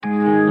Hey,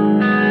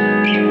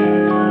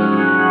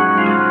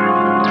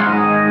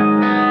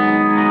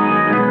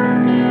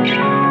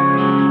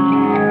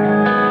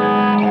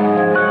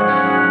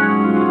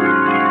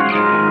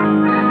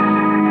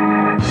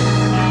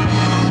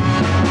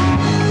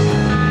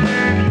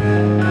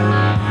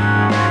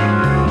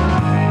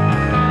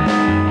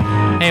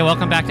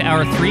 welcome back to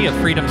Hour 3 of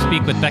Freedom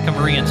Speak with Becca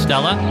Marie and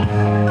Stella.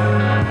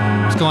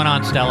 What's going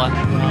on, Stella?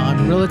 Well,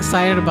 I'm real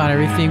excited about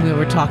everything that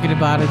we're talking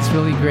about. It's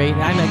really great.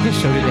 I like this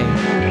show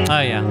today. Oh,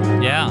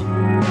 yeah.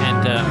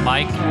 And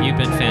Mike, you've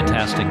been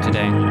fantastic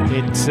today.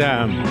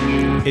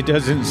 It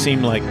doesn't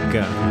seem like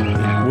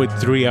with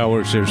 3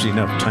 hours there's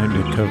enough time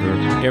to cover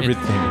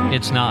everything.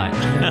 It's not.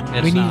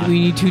 We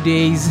need 2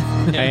 days.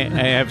 I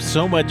have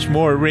so much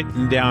more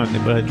written down,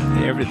 but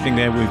everything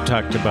that we've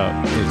talked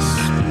about is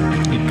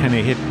kind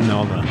of hitting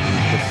all the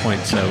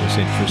points I was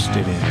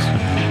interested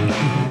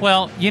in.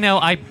 Well,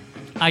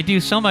 I do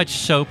so much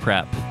show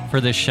prep for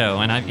this show,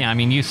 and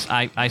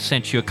I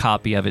sent you a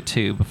copy of it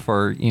too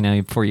before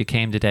you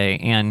came today,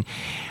 and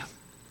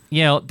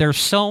there's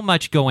so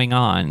much going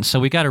on, so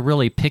we got to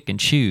really pick and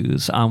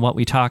choose on what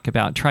we talk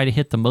about. Try to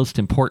hit the most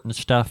important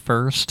stuff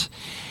first.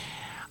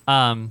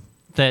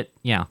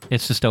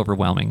 It's just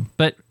overwhelming,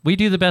 but we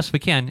do the best we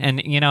can.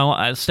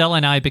 And Stella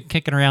and I have been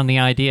kicking around the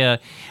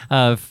idea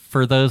of,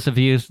 for those of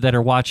you that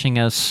are watching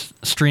us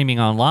streaming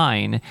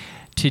online,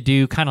 to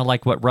do kind of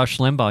like what Rush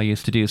Limbaugh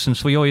used to do,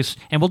 since we always,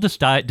 and we'll just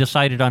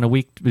decide it on a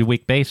week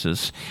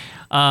basis,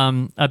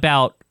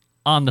 about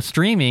on the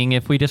streaming,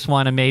 if we just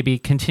want to maybe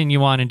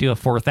continue on and do a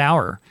fourth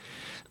hour.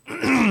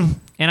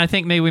 And I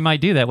think maybe we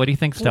might do that. What do you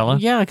think, Stella? Well,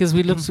 yeah, because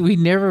we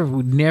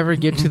never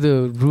get to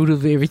the root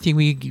of everything.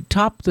 We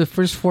top the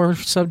first 4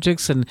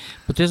 subjects,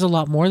 but there's a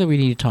lot more that we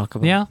need to talk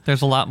about. Yeah,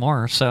 there's a lot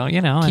more. So,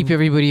 keep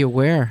everybody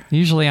aware.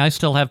 Usually I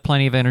still have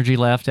plenty of energy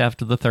left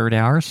after the third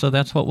hour, so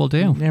that's what we'll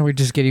do. Yeah, we're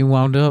just getting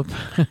wound up.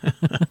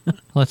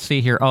 Let's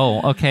see here.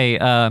 Oh,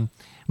 okay.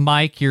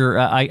 Mike,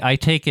 I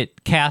take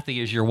it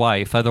Kathy is your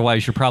wife.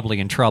 Otherwise, you're probably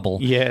in trouble.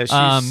 Yeah,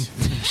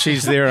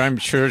 she's there, I'm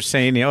sure,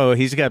 saying, "Oh,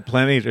 he's got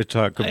plenty to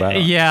talk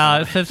about." Yeah,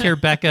 it says here,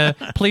 Becca,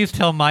 please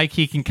tell Mike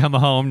he can come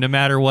home no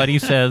matter what he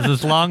says,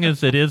 as long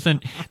as it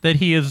isn't that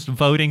he is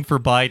voting for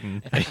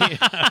Biden.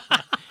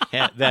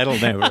 Yeah, that'll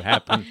never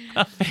happen.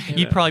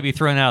 You'd probably be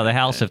thrown out of the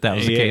house if that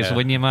was the case,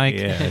 wouldn't you, Mike?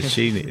 Yeah,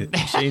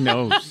 she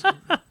knows.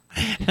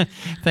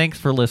 Thanks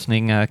for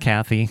listening,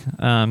 Kathy.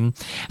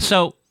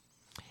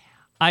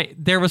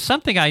 There was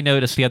something I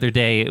noticed the other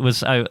day. It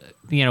was,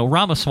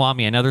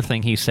 Ramaswamy, another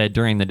thing he said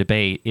during the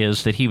debate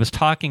is that he was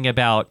talking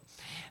about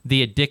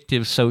the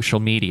addictive social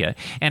media.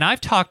 And I've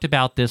talked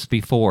about this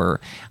before,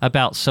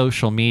 about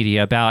social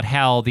media, about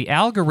how the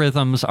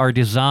algorithms are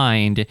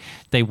designed.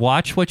 They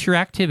watch what your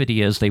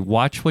activity is. They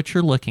watch what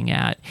you're looking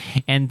at.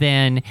 And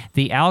then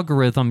the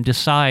algorithm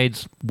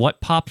decides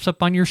what pops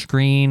up on your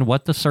screen,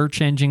 what the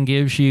search engine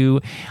gives you.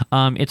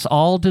 It's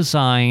all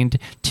designed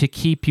to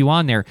keep you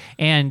on there.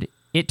 And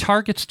it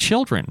targets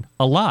children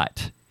a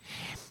lot.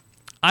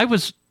 I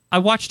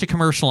watched a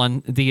commercial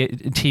on the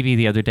TV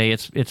the other day.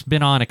 It's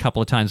been on a couple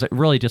of times. It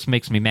really just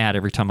makes me mad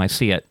every time I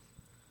see it.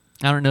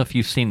 I don't know if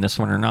you've seen this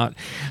one or not,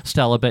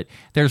 Stella, but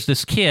there's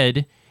this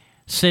kid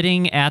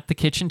sitting at the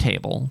kitchen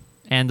table,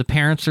 and the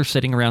parents are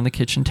sitting around the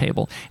kitchen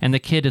table, and the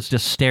kid is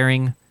just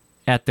staring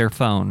at their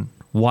phone,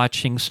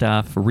 watching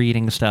stuff,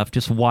 reading stuff,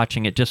 just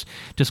watching it, just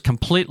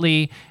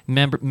completely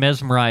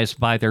mesmerized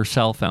by their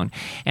cell phone.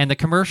 And the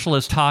commercial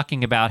is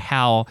talking about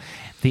how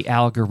the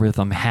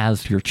algorithm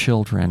has your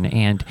children,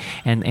 and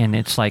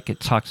it's like it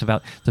talks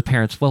about the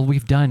parents, well,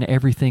 we've done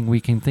everything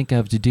we can think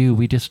of to do.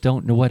 We just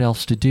don't know what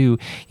else to do.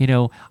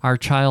 Our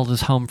child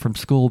is home from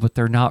school, but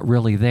they're not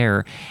really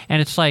there.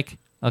 And it's like,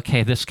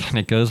 okay, this kind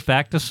of goes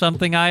back to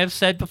something I have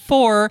said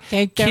before.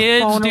 Take their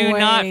Kids phone do away.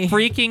 not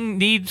freaking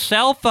need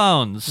cell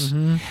phones.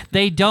 Mm-hmm.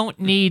 They don't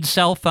need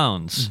cell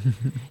phones.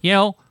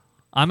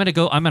 I'm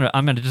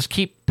gonna just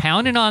keep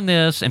pounding on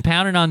this and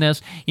pounding on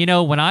this.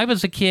 When I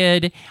was a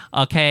kid,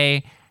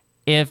 okay,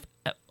 if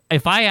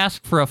I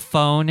asked for a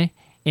phone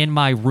in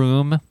my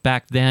room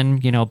back then,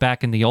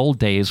 back in the old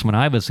days when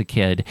I was a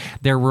kid,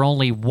 there were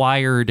only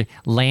wired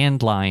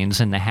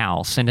landlines in the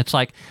house. And it's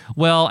like,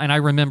 well, and I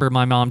remember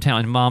my mom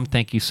telling, Mom,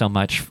 thank you so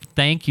much.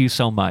 Thank you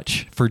so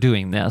much for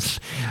doing this.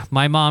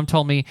 My mom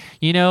told me,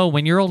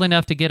 when you're old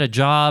enough to get a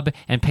job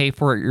and pay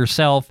for it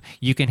yourself,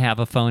 you can have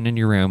a phone in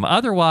your room.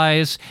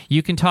 Otherwise,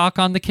 you can talk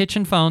on the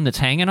kitchen phone that's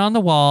hanging on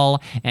the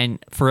wall and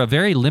for a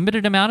very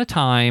limited amount of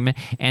time,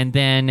 and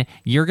then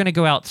you're going to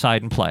go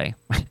outside and play.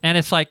 And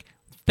it's like,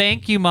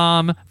 thank you,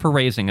 Mom, for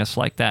raising us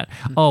like that.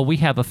 Oh, we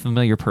have a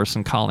familiar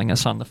person calling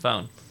us on the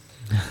phone.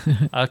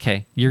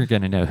 Okay, you're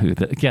going to know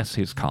guess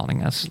who's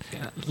calling us.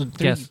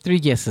 Three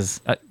guesses.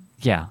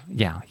 Yeah.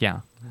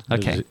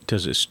 Okay.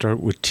 Does it start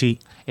with T?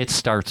 It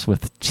starts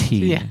with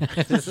T. Yeah.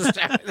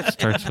 It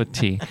starts with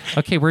T.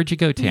 Okay, where'd you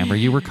go, Tamara?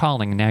 You were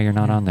calling, and now you're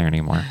not on there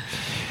anymore.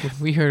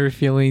 We hurt her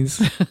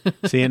feelings.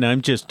 See, and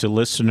I'm just a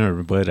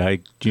listener, but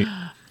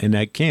And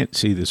I can't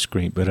see the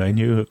screen, but I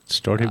knew it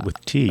started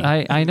with T.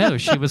 I know.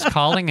 She was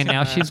calling and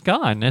now she's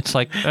gone. It's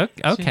like,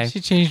 okay.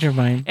 She changed her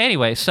mind.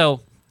 Anyway,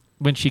 so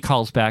when she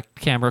calls back,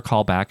 camera,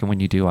 call back, and when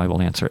you do, I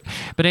will answer it.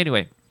 But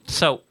anyway,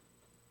 so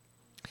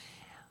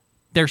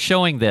they're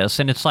showing this,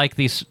 and it's like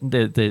this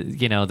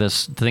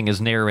thing is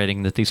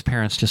narrating that these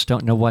parents just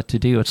don't know what to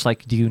do. It's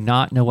like, do you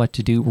not know what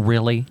to do?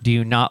 Really? Do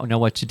you not know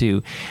what to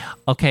do?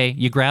 Okay,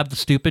 you grab the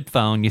stupid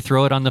phone, you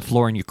throw it on the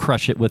floor, and you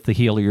crush it with the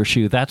heel of your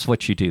shoe. That's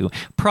what you do.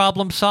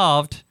 Problem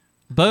solved.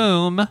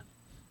 Boom.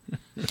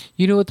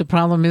 You know what the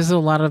problem is? A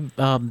lot of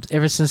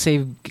ever since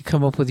they've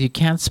come up with you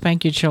can't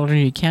spank your children,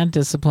 you can't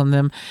discipline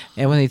them,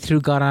 and when they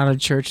threw God out of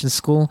church and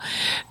school,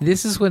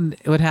 this is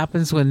what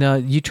happens when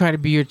you try to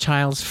be your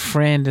child's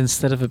friend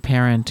instead of a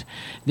parent.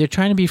 They're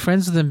trying to be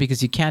friends with them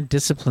because you can't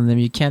discipline them,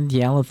 you can't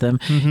yell at them,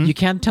 you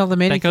can't tell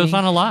them anything. That goes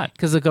on a lot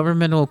because the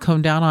government will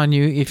come down on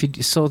you if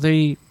you. So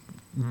they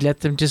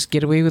let them just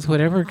get away with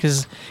whatever,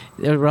 because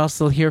or else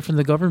they'll hear from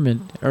the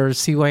government or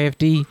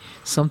CYFD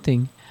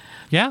something.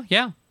 Yeah.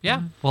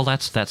 Well,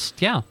 that's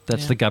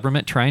the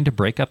government trying to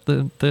break up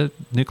the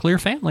nuclear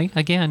family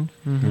again.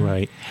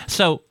 Right.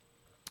 So,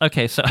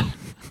 okay, so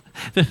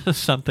this is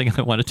something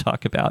I want to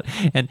talk about.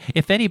 And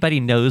if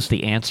anybody knows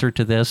the answer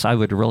to this, I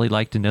would really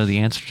like to know the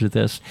answer to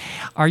this.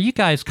 Are you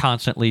guys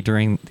constantly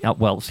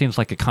it seems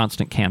like a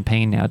constant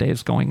campaign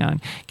nowadays going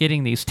on,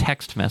 getting these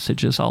text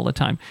messages all the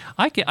time?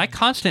 I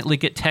constantly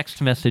get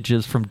text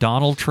messages from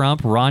Donald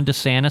Trump, Ron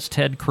DeSantis,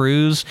 Ted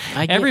Cruz,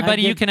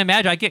 everybody you can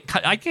imagine.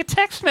 I get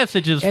text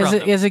messages from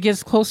them. As it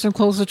gets closer and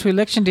closer to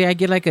election day, I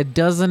get like a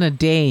dozen a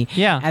day.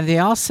 Yeah. And they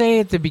all say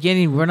at the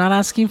beginning, we're not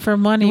asking for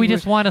money. We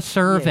just want a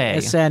survey.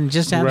 Yes, and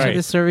just answer Right.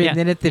 the survey, and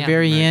then at the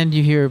very end,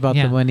 you hear about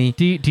the money.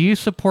 Do you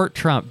support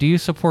Trump? Do you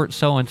support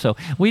so and so?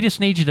 We just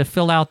need you to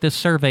fill out this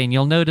survey, and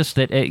you'll notice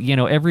that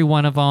every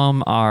one of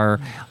them are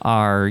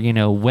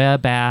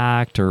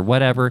WebAct or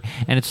whatever,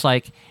 and it's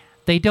like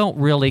they don't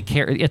really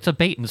care. It's a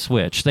bait and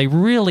switch. They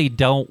really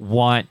don't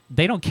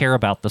care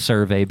about the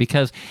survey,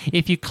 because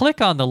if you click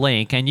on the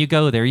link and you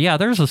go there,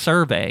 there's a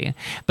survey.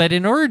 But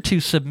in order to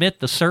submit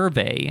the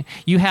survey,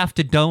 you have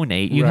to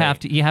donate. You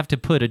have to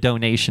put a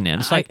donation in.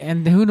 It's like,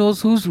 and who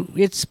knows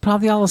it's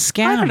probably all a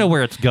scam. I don't know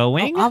where it's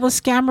going. All the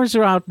scammers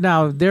are out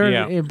now.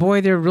 They're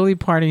really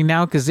partying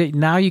now, because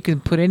now you can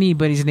put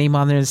anybody's name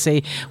on there and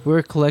say,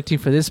 we're collecting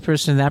for this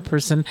person, that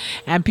person,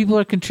 and people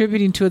are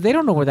contributing to it. They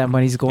don't know where that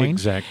money's going.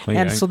 Exactly.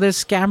 And so there's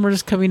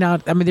scammers coming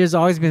out. I mean, there's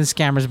always been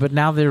scammers, but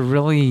now they're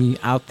really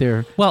out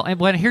there. Well,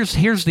 and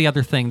here's the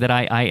other thing that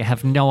I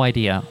have no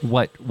idea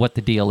what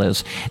the deal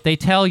is. They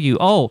tell you,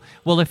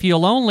 if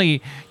you'll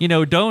only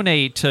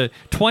donate to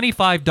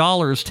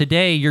 $25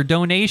 today, your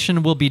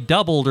donation will be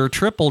doubled or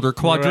tripled or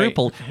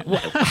quadrupled.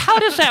 Right. How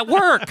does that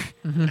work?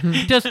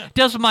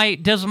 Does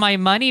my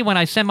money, when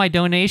I send my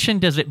donation,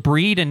 does it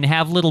breed and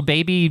have little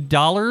baby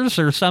dollars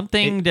or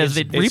something? Does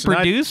it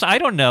reproduce? I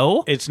don't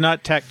know. It's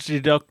not tax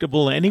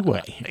deductible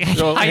anyway.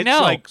 So I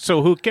know.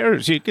 So who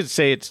cares? You could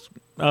say it's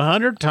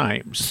 100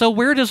 times. So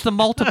where does the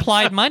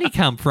multiplied money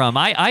come from?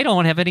 I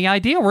don't have any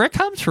idea where it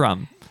comes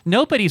from.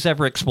 Nobody's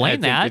ever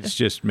explained that. It's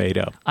just made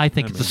up. I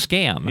think it's a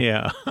scam.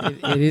 Yeah.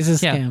 It is a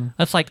scam. Yeah.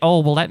 That's like,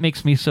 that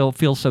makes me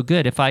feel so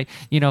good. If I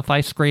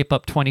scrape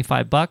up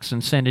 $25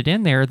 and send it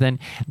in there, then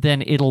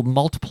it'll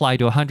multiply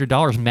to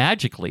 $100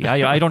 magically.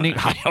 I don't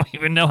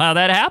even know how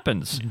that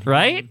happens,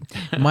 right?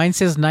 Mine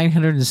says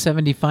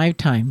 975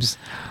 times.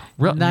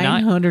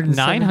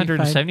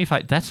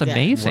 975. That's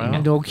amazing.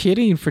 Wow. No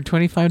kidding, for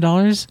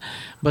 $25.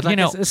 But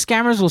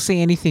scammers will say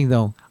anything,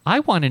 though.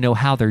 I want to know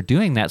how they're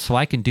doing that, so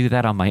I can do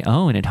that on my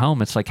own at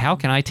home. It's like, how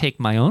can I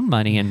take my own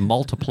money and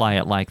multiply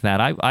it like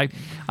that? I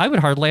would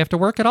hardly have to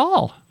work at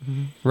all,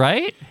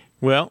 right?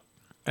 Well,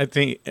 I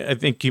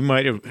think you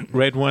might have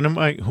read one of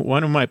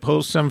my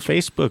posts on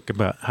Facebook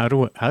about how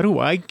do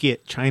I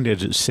get China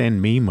to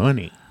send me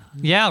money?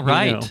 Yeah,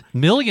 right.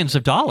 Millions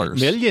of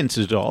dollars.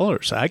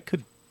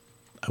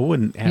 I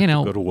wouldn't have to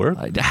go to work.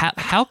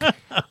 How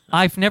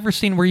I've never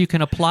seen where you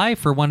can apply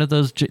for one of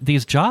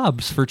these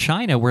jobs for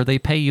China where they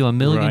pay you $1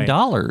 million.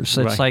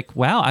 It's like,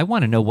 wow, I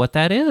want to know what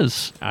that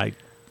is.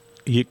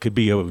 You could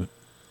be a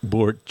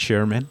board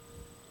chairman.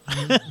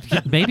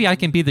 Maybe I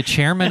can be the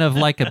chairman of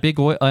like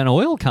an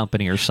oil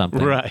company or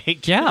something. Right.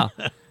 Yeah.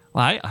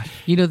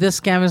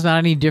 This scam is not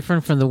any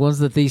different from the ones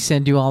that they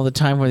send you all the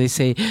time, where they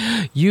say,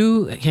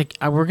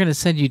 we're going to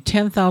send you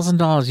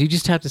 $10,000. You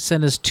just have to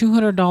send us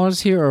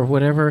 $200 here or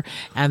whatever,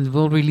 and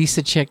we'll release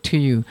a check to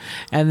you.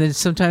 And then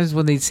sometimes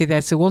when they say that, I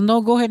say, well, no,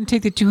 go ahead and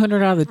take the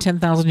 $200 out of the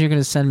 $10,000 you're going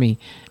to send me,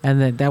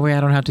 and then that way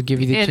I don't have to give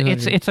you the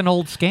 $200. It's an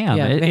old scam.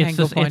 Yeah, it's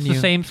the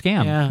same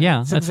scam.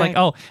 Yeah. It's like,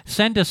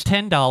 send us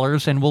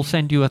 $10 and we'll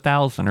send you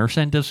 $1,000, or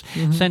send us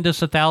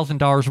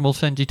 $1,000 and we'll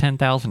send you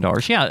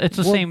 $10,000. Yeah, it's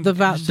the same. The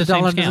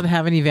dollar doesn't doesn't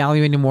have any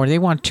value anymore. They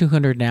want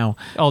 $200 now.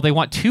 Oh, they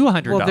want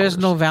 $200. Well, there's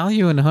no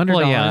value in $100.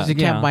 Well, yeah, you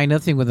can't buy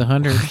nothing with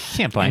 $100. You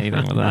can't buy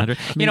anything with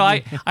 $100. You know,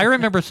 I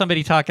remember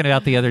somebody talking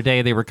about the other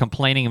day, they were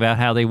complaining about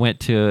how they went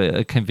to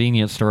a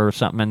convenience store or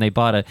something and they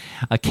bought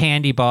a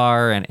candy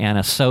bar and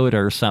a soda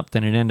or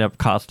something and it ended up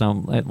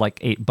costing them like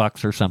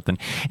 $8 or something.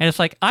 And it's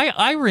like,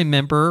 I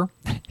remember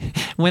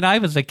when I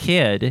was a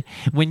kid,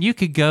 when you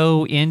could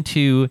go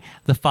into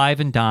the Five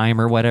and Dime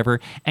or whatever,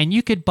 and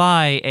you could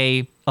buy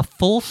a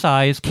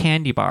full-size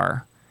candy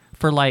bar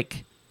for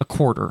like a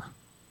quarter.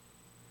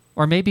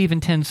 Or maybe even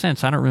 10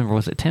 cents. I don't remember.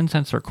 Was it 10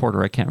 cents or a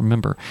quarter? I can't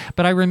remember.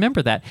 But I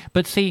remember that.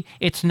 But see,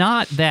 it's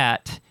not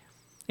that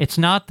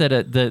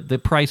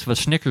the price of a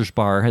Snickers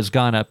bar has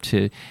gone up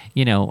to,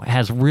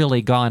 has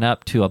really gone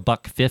up to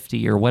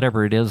 $1.50 or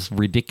whatever it is,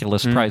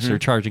 ridiculous price they're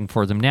charging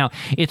for them now.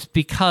 It's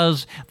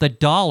because the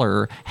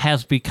dollar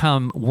has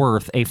become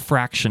worth a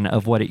fraction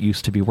of what it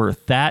used to be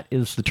worth. That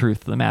is the truth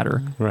of the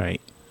matter.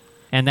 Right.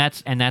 And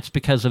that's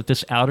because of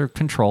this out of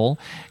control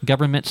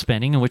government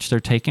spending in which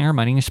they're taking our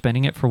money and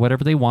spending it for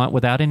whatever they want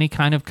without any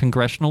kind of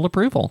congressional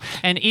approval.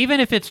 And even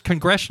if it's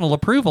congressional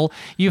approval,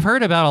 you've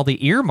heard about all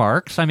the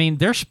earmarks. I mean,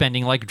 they're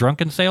spending like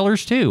drunken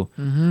sailors too.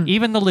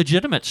 Even the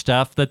legitimate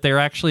stuff that they're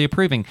actually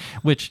approving,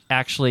 which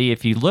actually,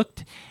 if you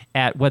looked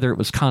at whether it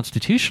was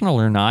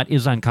constitutional or not,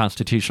 is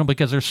unconstitutional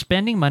because they're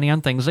spending money on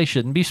things they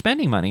shouldn't be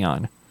spending money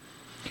on.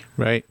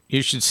 Right.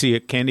 You should see a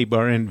candy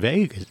bar in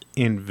Vegas.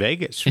 In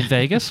Vegas?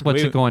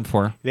 What's it going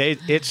for?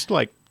 It's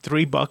like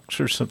 $3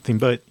 or something.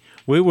 But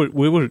we were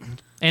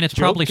and it's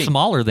joking. Probably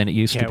smaller than it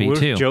used to be, we were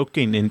too.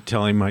 Joking and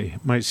telling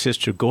my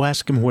sister, go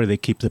ask them where they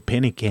keep the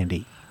penny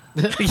candy.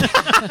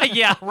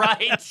 Yeah,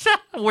 right.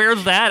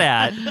 Where's that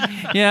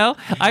at?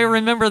 I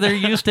remember there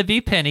used to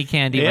be penny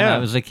candy when I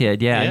was a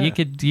kid. Yeah, you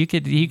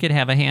could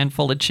have a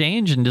handful of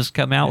change and just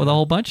come out with a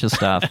whole bunch of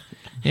stuff.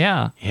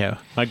 Yeah. Yeah.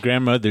 My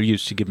grandmother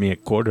used to give me a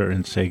quarter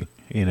and say,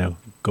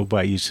 go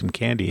buy you some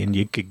candy, and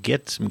you could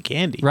get some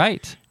candy.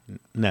 Right.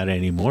 Not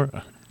anymore.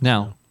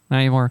 No, not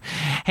anymore.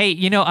 Hey,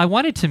 I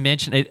wanted to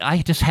mention,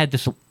 I just had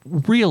this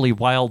really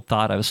wild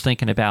thought I was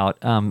thinking about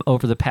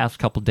over the past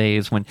couple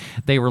days when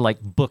they were like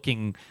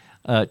booking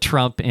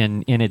Trump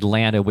in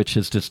Atlanta, which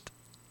is just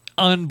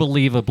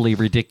unbelievably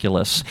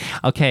ridiculous.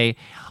 Okay.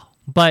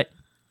 But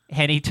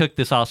and he took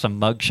this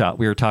awesome mugshot.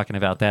 We were talking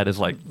about that as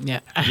like,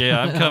 yeah,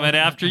 I'm coming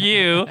after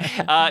you.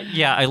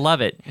 Yeah, I love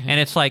it. And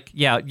it's like,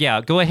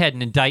 yeah, go ahead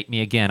and indict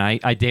me again.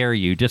 I dare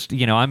you. Just,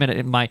 I'm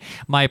gonna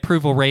my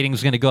approval rating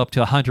is going to go up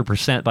to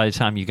 100% by the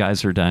time you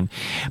guys are done.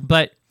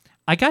 But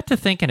I got to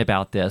thinking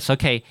about this.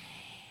 Okay,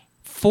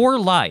 for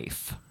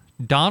life,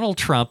 Donald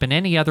Trump and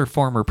any other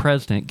former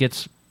president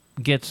gets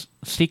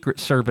Secret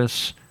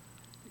Service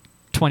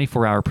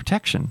 24-hour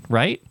protection,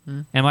 right?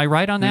 Am I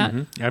right on that?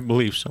 I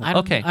believe so. I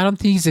don't think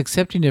he's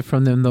accepting it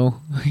from them, though.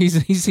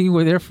 He's seeing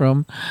where they're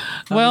from.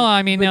 Well,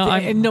 I mean,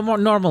 no more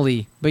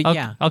normally, but okay,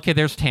 yeah. Okay,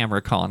 there's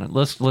Tamara calling it.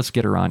 Let's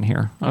get her on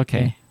here.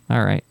 Okay.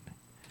 All right.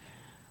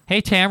 Hey,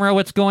 Tamara,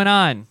 what's going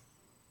on?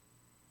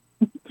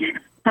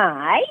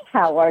 Hi,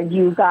 how are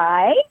you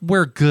guys?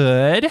 We're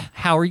good.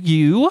 How are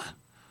you?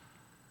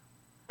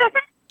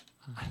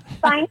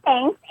 Fine,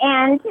 thanks.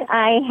 And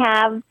I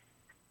have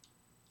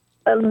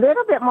a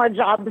little bit more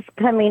jobs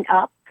coming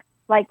up,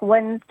 like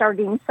one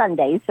starting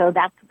Sunday, so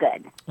that's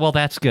good. Well,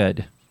 that's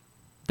good.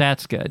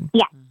 That's good.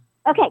 Yeah.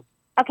 Okay.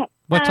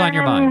 What's on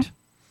your mind?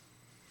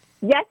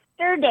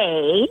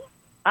 Yesterday,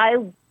 I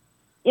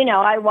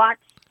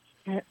watched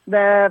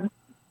the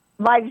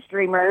live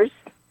streamers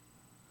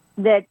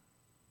that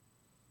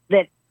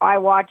I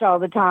watch all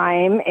the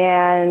time,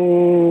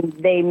 and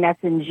they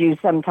message you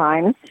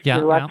sometimes. Yeah,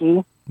 You're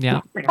lucky.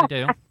 Yeah, I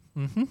do.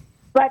 Mm-hmm.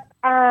 But,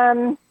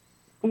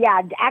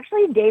 yeah,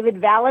 actually, David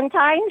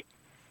Valentine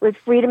with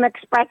Freedom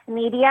Express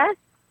Media,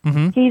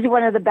 he's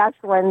one of the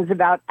best ones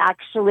about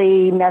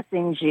actually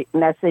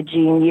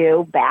messaging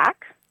you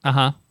back.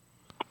 Uh-huh.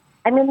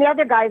 I mean, the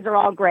other guys are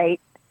all great,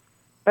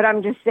 but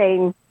I'm just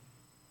saying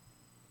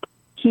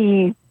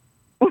he...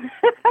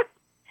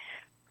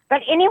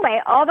 But anyway,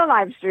 all the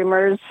live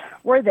streamers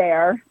were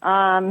there.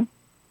 The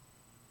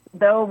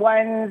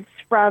ones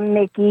from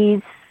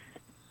Mickey's,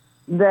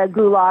 the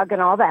Gulag,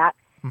 and all that.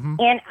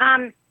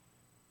 And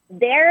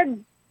they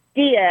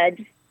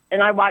did,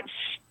 and I watched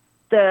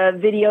the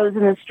videos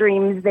and the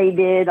streams they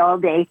did all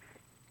day,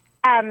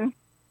 and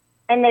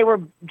they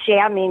were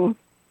jamming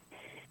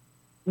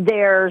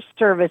their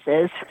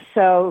services,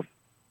 so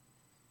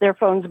their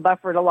phones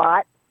buffered a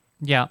lot.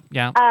 Yeah.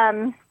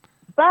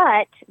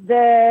 But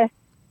the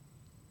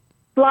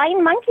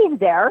flying monkeys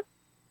there.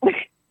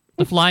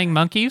 The flying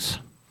monkeys?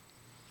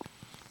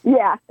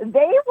 Yeah,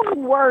 they were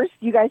worse.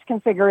 You guys can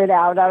figure it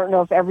out. I don't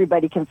know if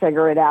everybody can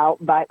figure it out,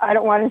 but I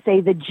don't want to say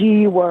the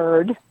G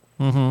word.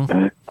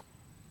 In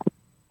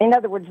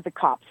other words, the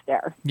cops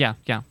there. Yeah.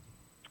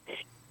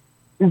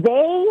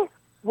 They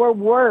were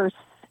worse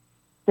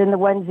than the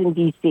ones in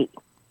D.C.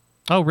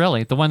 Oh,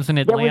 really? The ones in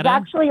Atlanta? There was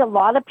actually a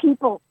lot of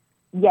people.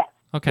 Yes.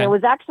 Okay. There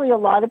was actually a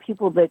lot of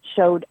people that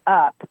showed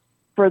up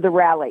for the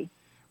rally.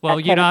 Well,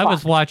 I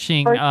was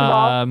watching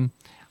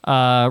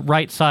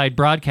Right Side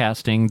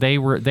Broadcasting, they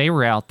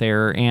were out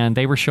there, and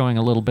they were showing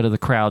a little bit of the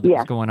crowd that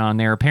was going on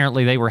there.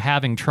 Apparently, they were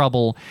having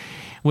trouble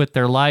with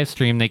their live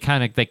stream. They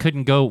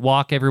couldn't go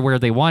walk everywhere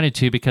they wanted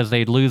to because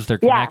they'd lose their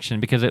connection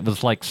because it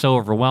was like so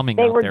overwhelming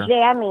They out were there.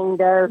 jamming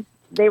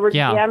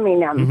jamming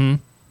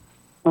them.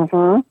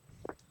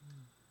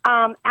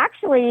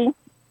 Actually,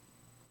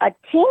 a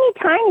teeny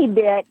tiny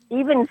bit,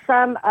 even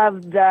some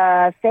of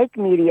the fake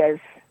medias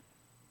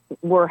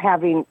were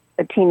having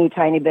a teeny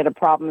tiny bit of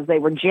problems. They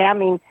were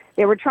jamming.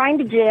 They were trying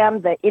to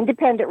jam the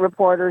independent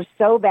reporters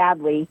so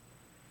badly.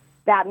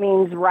 That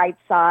means Right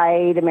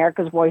Side,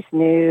 America's Voice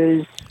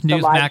News.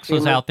 Newsmax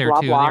was out there,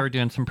 too. Blah. They were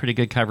doing some pretty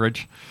good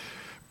coverage.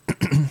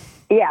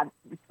 Yeah.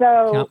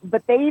 So,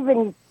 but they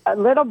even a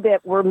little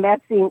bit were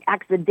messing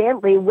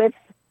accidentally with,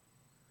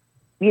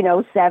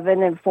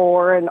 7 and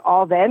 4 and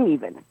all them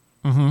even.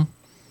 Mm-hmm.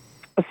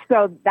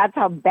 So that's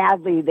how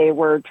badly they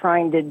were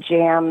trying to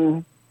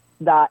jam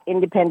the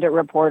independent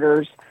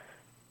reporters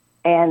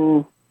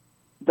and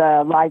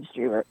the live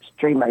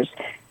streamers.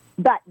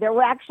 But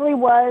there actually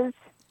was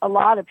a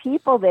lot of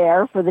people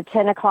there for the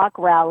 10 o'clock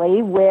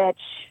rally, which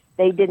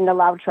they didn't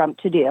allow Trump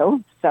to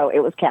do, so it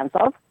was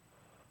canceled.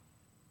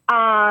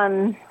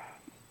 And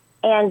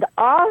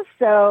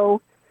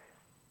also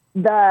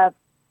the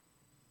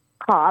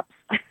cops,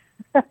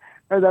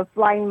 or the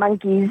flying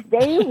monkeys,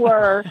 they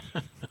were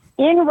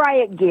in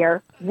riot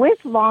gear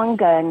with long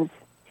guns,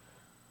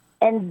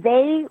 and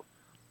they,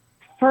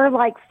 for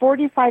like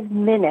 45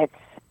 minutes,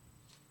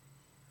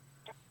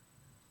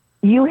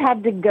 you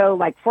had to go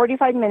like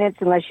 45 minutes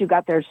unless you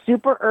got there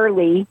super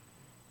early.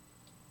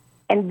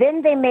 And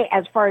then they made,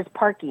 as far as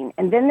parking,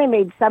 and then they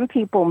made some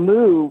people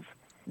move.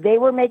 They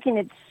were making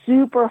it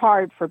super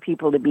hard for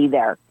people to be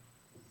there.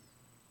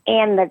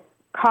 And the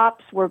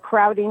cops were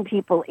crowding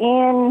people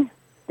in.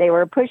 They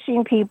were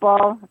pushing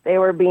people. They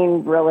were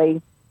being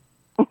really...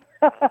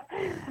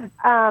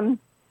 and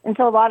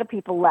so a lot of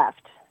people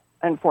left,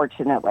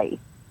 unfortunately.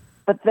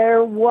 But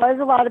there was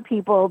a lot of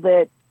people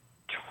that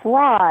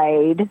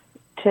tried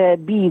to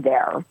be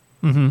there.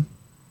 Mm-hmm.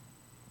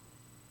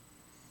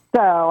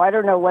 So I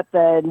don't know what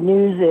the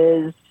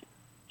news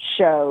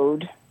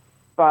showed,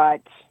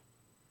 but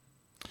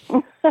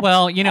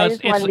well, I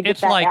just wanted to get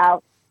that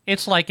out.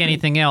 It's like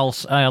anything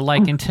else.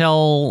 Like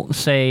until,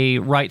 say,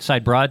 Right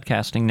Side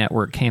Broadcasting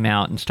Network came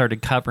out and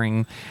started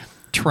covering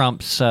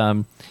Trump's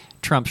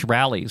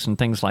rallies and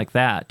things like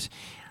that,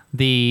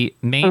 the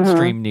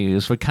mainstream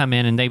news would come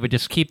in and they would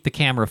just keep the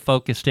camera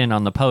focused in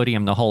on the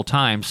podium the whole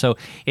time. So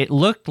it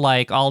looked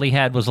like all he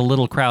had was a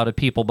little crowd of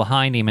people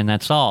behind him, and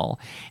that's all.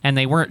 And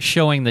they weren't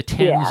showing the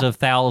tens of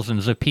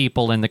thousands of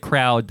people in the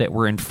crowd that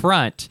were in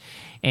front.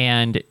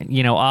 And,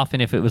 often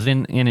if it was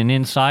in an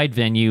inside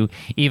venue,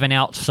 even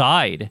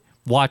outside,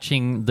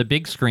 watching the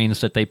big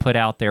screens that they put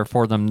out there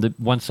for them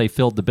once they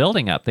filled the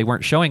building up, they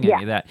weren't showing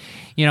any of that.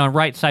 On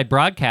Right Side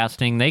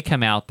Broadcasting, they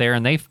come out there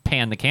and they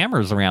pan the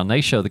cameras around.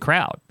 They show the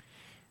crowd.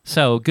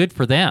 So good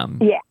for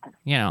them.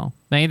 Yeah.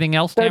 Anything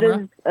else, So Tamara?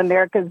 does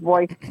America's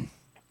Voice.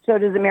 So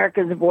does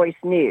America's Voice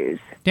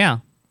News. Yeah.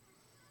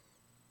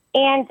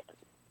 And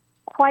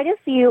quite a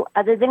few,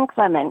 other than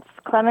Clements.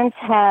 Clements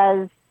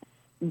has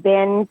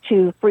been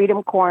to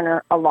Freedom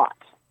Corner a lot.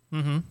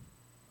 Mm-hmm.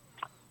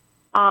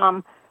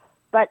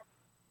 But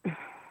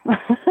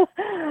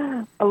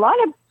a lot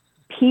of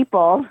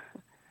people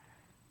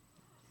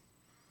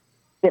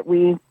that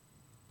we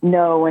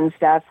know and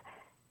stuff,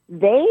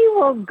 they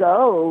will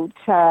go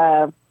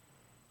to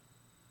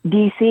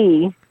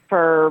D.C.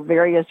 for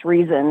various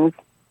reasons.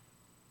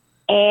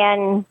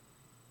 And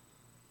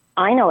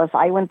I know if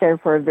I went there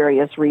for a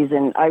various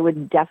reason, I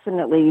would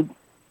definitely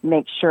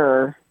make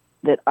sure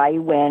that I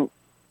went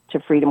to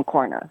Freedom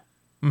Corner.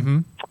 Mm-hmm.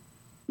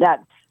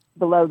 That's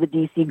below the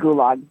D.C.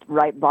 Gulag,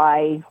 right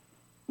by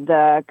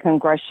the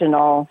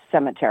Congressional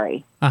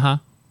Cemetery. Uh-huh.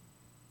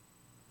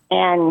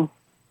 And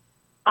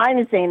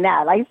I'm saying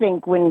that. I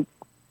think when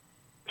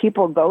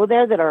people go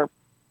there that are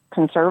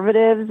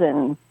conservatives,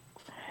 and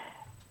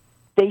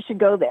they should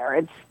go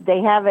there.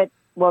 They have it,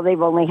 well,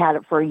 they've only had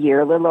it for a year,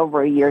 a little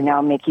over a year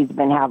now. Mickey's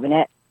been having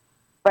it.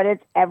 But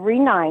it's every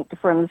night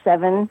from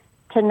 7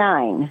 to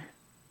 9.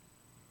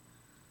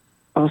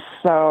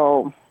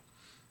 So...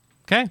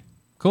 Okay,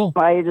 cool.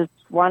 I just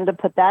wanted to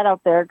put that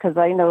out there because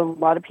I know a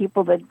lot of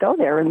people that go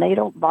there and they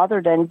don't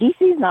bother to. And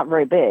DC's not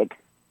very big.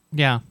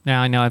 Yeah,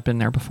 I know. I've been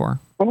there before.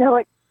 I know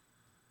it.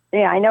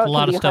 Yeah, I know A it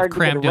lot can of be stuff hard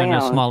crammed to get in a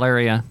around. small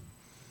area.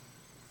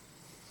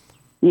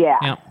 Yeah,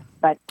 Yeah.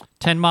 but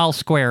 10 miles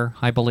square,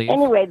 I believe.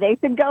 anyway, they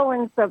should go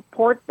and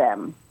support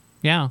them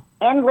Yeah,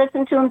 and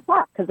listen to them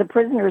talk because the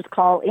prisoners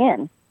call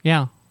in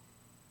yeah,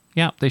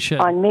 they should.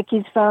 on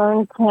Mickey's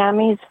phone,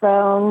 Tammy's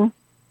phone,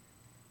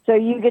 so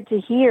you get to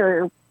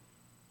hear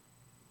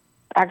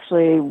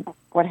actually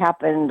what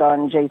happened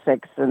on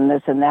J6 and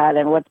this and that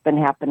and what's been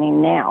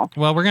happening now.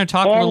 Well, we're going to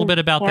talk a little And bit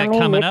about that Tammy,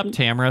 coming up, Nikki-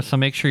 Tamara, so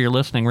make sure you're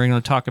listening. We're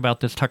going to talk about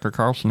this Tucker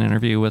Carlson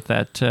interview with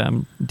that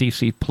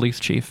D.C. police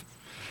chief.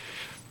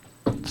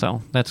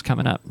 So that's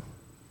coming up.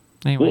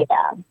 Anyway.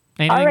 Yeah.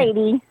 Anything?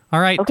 Alrighty. All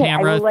right, Okay, I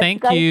Tamara, will let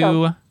thank you guys you.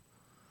 go.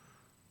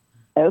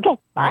 Okay.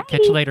 All Bye. right,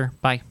 catch you later.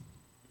 Bye.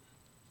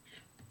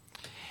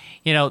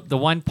 You know, the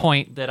one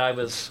point that I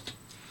was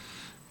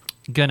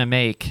going to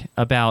make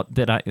about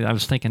that, I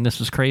was thinking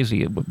this is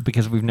crazy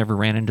because we've never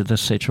ran into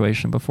this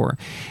situation before.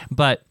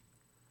 But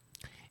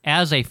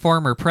as a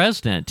former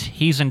president,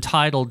 he's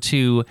entitled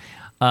to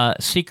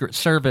Secret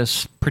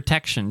Service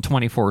protection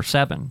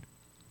 24/7.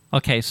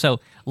 Okay, so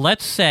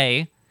let's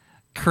say,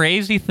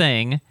 crazy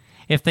thing,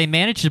 if they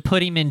manage to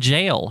put him in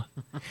jail,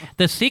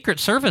 the Secret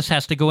Service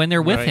has to go in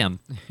there with Right. him.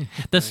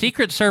 The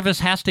Secret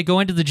Service has to go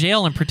into the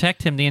jail and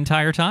protect him the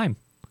entire time.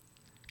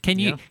 Can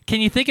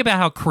you think about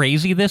how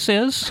crazy this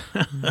is?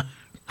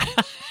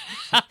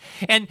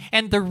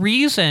 And the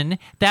reason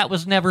that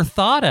was never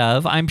thought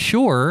of, I'm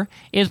sure,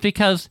 is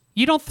because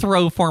you don't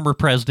throw former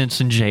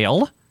presidents in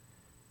jail.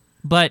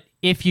 But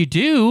if you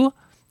do,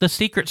 the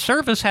Secret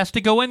Service has to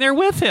go in there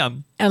with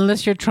him.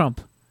 Unless you're Trump.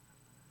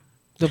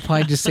 They'll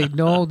probably just say,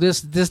 no, this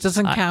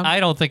doesn't count.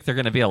 I don't think they're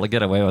going to be able to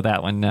get away with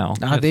that one, no.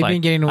 No, It's they've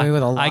been getting away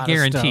with a lot I of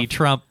guarantee stuff.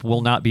 Trump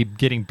will not be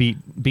getting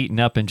beaten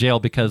up in jail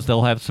because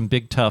they'll have some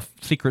big, tough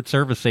Secret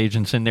Service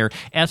agents in there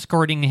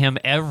escorting him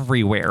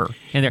everywhere.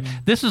 And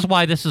this is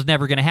why this is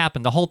never going to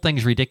happen. The whole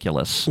thing's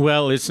ridiculous.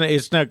 Well, it's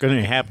not going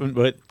to happen,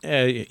 but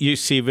you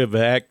see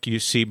Vivek, you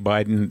see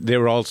Biden,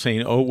 they're all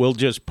saying, oh, we'll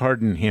just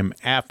pardon him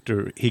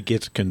after he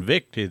gets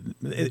convicted.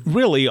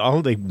 Really,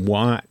 all they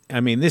want,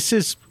 I mean, this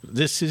is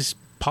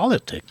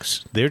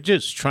politics. They're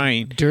just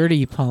trying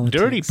Dirty politics.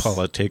 dirty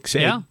politics.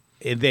 Yeah.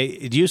 And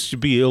it used to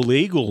be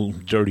illegal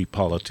dirty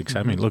politics.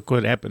 I mean, look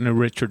what happened to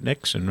Richard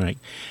Nixon, right?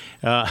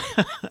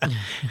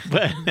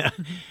 But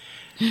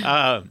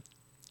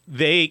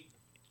they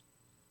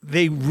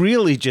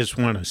really just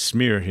want to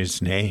smear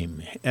his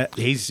name.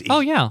 Oh,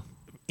 yeah.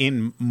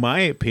 In my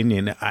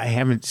opinion, I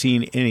haven't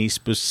seen any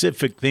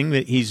specific thing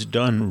that he's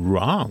done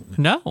wrong.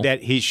 No.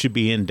 That he should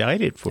be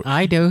indicted for.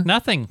 I do.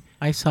 Nothing.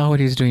 I saw what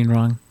he was doing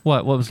wrong.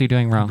 What was he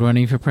doing wrong?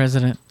 Running for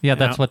president. Yeah,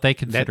 that's No, what they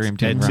consider him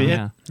doing that's wrong. it.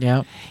 Yeah.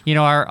 Yeah. You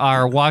know,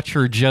 our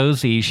watcher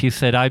Josie, she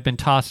said, I've been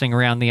tossing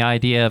around the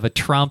idea of a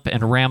Trump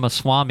and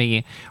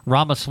Ramaswamy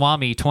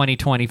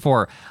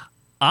 2024.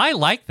 I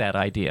like that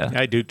idea.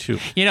 I do too.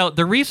 You know,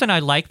 the reason I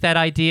like that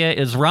idea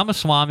is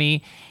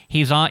Ramaswamy,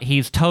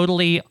 he's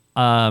totally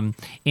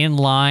in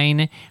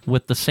line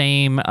with the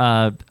same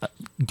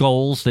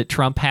goals that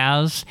Trump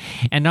has.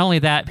 And not only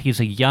that, he's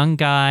a young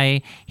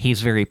guy.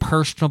 He's very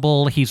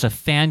personable. He's a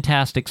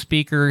fantastic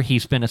speaker.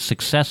 He's been a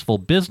successful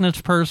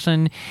business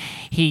person.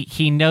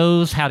 He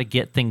knows how to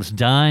get things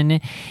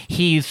done.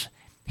 He's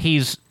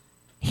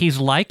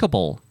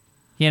likable,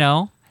 you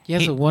know? He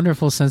has a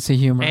wonderful sense of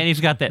humor. And he's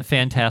got that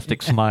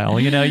fantastic smile.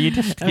 You know, you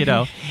just, you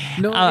know.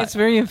 No, it's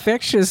very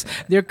infectious.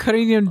 They're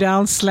cutting him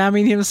down,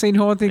 slamming him, saying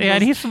whole thing. Yeah,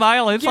 and he's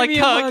smiling. It's Give like, me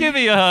a hug. give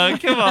me a hug.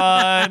 Come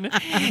on.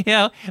 You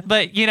know,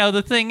 but, you know,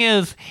 the thing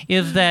is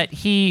that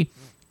he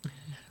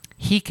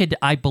could,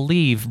 I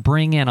believe,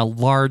 bring in a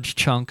large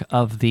chunk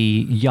of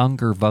the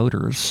younger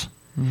voters.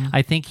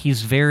 I think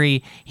he's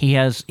very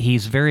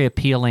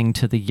appealing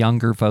to the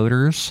younger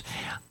voters.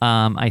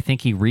 I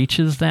think he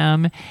reaches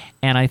them,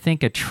 and I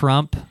think a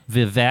Trump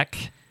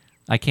Vivek.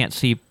 I can't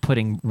see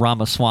putting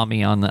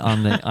Ramaswamy on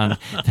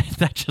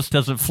that just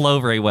doesn't flow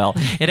very well.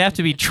 It'd have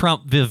to be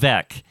Trump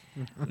Vivek.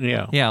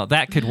 Yeah. Yeah,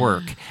 that could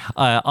work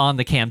on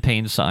the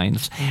campaign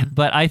signs.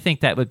 But I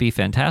think that would be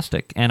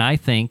fantastic, and I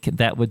think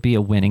that would be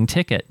a winning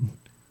ticket.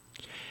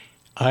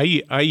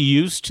 I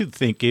used to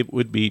think it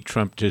would be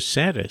Trump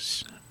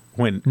DeSantis.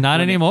 Not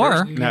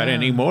anymore. Not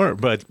anymore,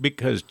 but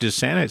because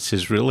DeSantis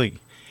is really,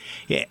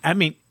 yeah, I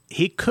mean,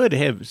 he could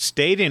have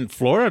stayed in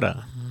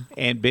Florida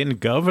and been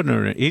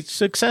governor. He's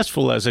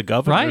successful as a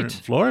governor in Right.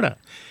 Florida.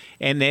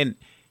 And then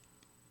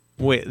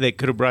they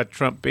could have brought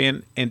Trump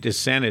in, and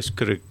DeSantis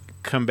could have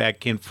come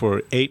back in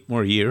for 8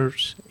 more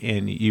years,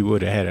 and you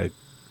would have had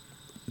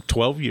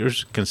 12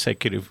 years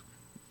consecutive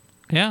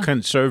Yeah.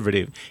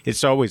 conservative.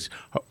 It's always,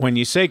 when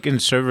you say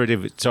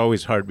conservative, it's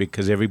always hard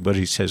because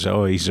everybody says,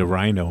 "Oh, he's a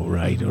rhino,"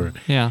 right? Or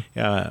Yeah.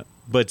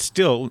 but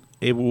still,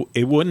 it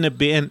wouldn't have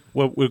been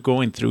what we're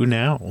going through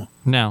now.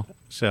 No.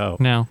 So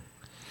No.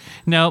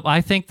 No,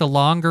 I think the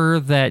longer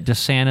that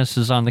DeSantis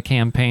is on the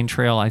campaign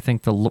trail, I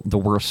think the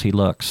worse he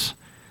looks.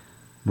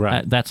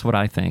 right, That's what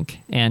I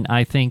think. And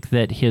I think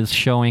that his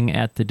showing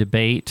at the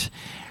debate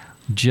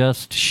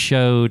just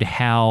showed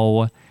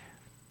how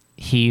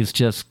he's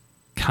just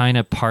kind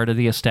of part of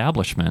the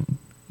establishment,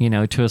 you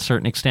know, to a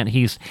certain extent.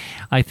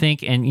 I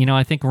think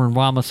when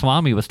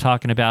Ramaswamy was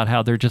talking about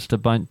how they're just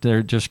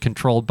they're just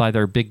controlled by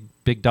their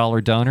big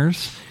dollar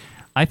donors,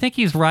 I think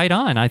he's right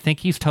on. I think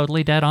he's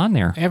totally dead on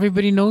there.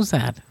 Everybody knows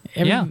that.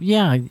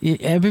 Yeah.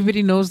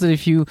 Everybody knows that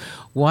if you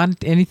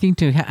want anything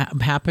to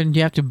happen,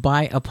 you have to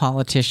buy a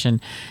politician.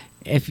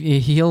 If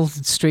he'll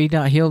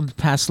he'll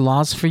pass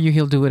laws for you,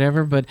 he'll do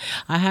whatever. But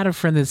I had a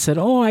friend that said,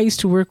 "Oh, I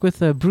used to work with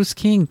Bruce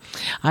King.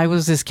 I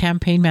was this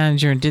campaign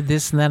manager and did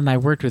this and that, and I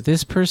worked with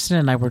this person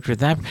and I worked with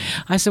that."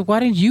 I said, "Why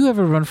didn't you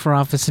ever run for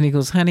office?" And he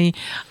goes, "Honey,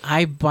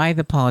 I buy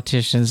the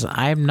politicians.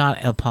 I'm not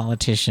a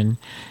politician."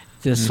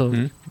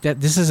 So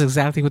that this is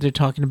exactly what they're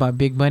talking about: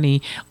 big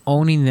money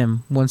owning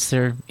them once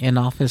they're in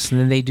office,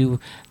 and then they do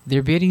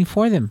their bidding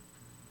for them.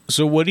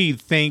 So what do you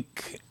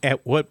think,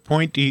 at what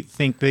point do you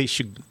think they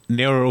should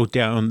narrow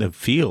down the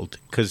field?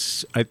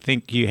 Because I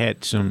think you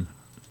had some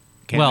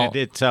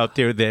candidates out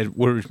there that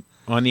were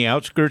on the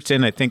outskirts,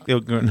 and I think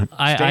they're going to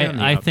stay on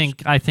the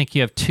outskirts. I think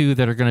you have two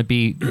that are going to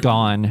be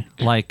gone,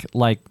 like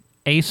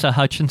Asa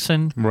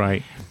Hutchinson.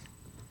 Right.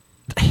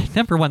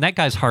 Number one, that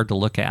guy's hard to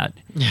look at.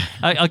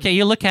 Okay,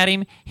 you look at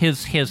him,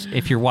 his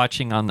if you're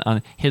watching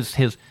on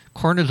his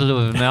corners of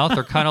his mouth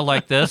are kind of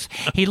like this.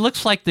 He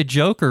looks like the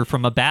Joker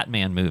from a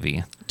Batman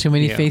movie. Too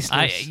many faces.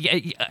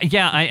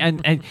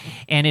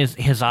 And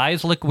his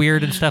eyes look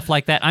weird and stuff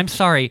like that. I'm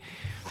sorry.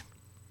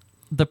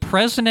 The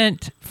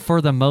president, for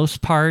the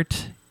most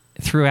part,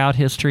 throughout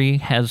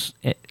history,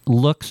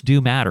 looks do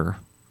matter.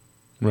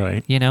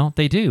 Right.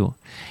 They do.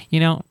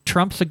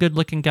 Trump's a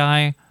good-looking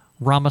guy.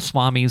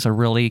 Ramaswamy's a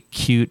really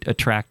cute,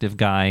 attractive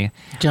guy.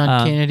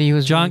 John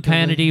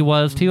Kennedy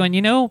was too,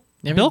 and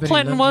Bill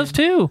Clinton was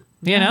too.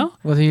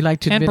 Whether you like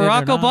to and admit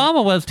Barack it or not.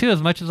 Obama was too.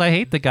 As much as I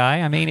hate the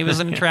guy, I mean, he was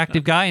an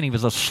attractive guy and he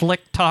was a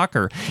slick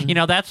talker.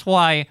 That's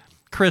why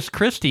Chris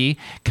Christie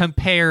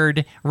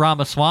compared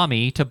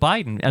Ramaswamy to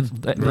Biden,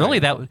 and really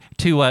that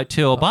to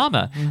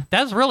Obama.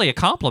 That's really a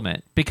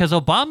compliment because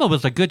Obama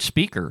was a good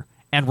speaker,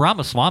 and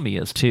Ramaswamy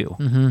is too.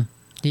 Mm-hmm.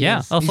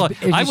 Yeah, also,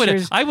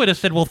 I would have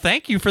said, "Well,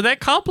 thank you for that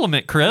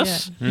compliment,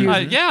 Chris."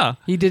 Yeah,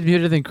 he did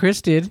better than Chris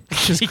did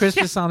because Chris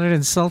was sounded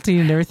insulting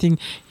and everything.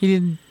 He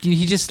didn't.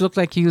 He just looked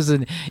like he was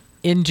an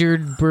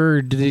injured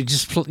bird,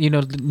 just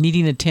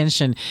needing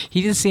attention.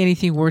 He didn't say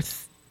anything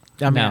worth.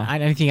 I mean, I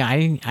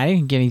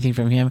didn't get anything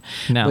from him.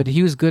 No, but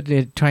he was good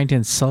at trying to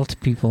insult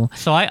people.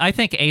 So I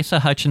think Asa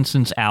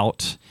Hutchinson's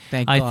out.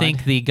 I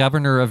think the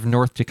governor of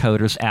North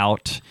Dakota's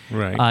out.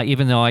 Right.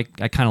 Even though I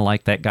kind of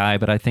like that guy,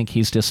 but I think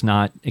he's just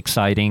not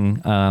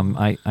exciting.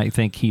 I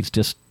think he's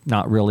just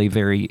not really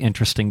very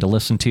interesting to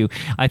listen to.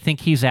 I think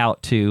he's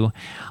out too.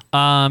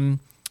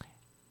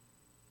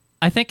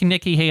 I think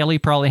Nikki Haley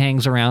probably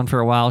hangs around for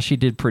a while. She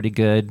did pretty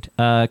good.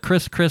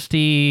 Chris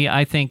Christie,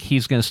 I think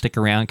he's going to stick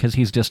around because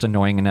he's just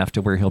annoying enough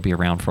to where he'll be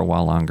around for a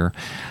while longer.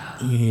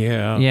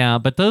 Yeah. Yeah,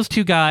 but those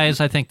two guys,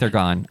 I think they're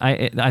gone.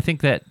 I think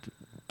they're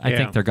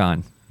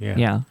gone.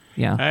 Yeah.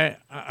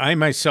 I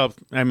myself,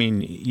 I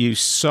mean, you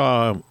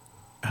saw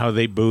how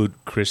they booed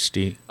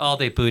Christie. Oh,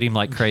 they booed him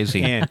like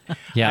crazy. And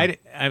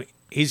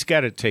he's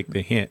got to take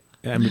the hint.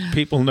 I mean,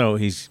 people know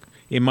he's,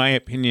 in my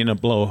opinion, a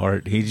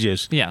blowhard.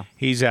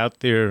 He's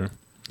out there.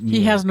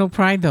 He has no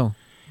pride, though.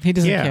 He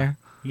doesn't care.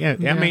 Yeah.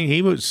 I mean,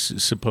 he was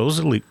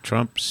supposedly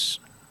Trump's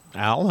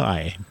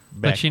ally.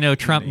 But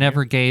Trump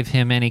never gave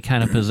him any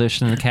kind of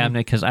position in the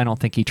cabinet because I don't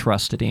think he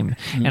trusted him.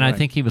 And I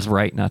think he was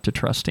right not to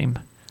trust him.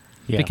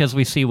 Yeah. Because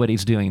we see what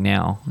he's doing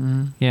now.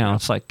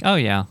 It's like, oh,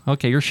 yeah,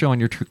 okay, you're showing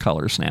your true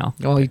colors now.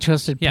 Oh, he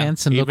trusted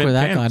Pence, and look where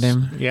that got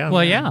him. Yeah.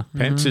 Well, yeah.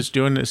 Pence is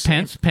doing this.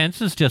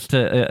 Pence is just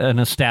an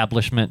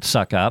establishment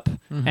suck-up.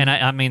 And,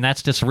 I mean,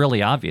 that's just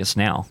really obvious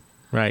now.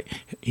 Right.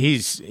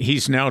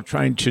 He's now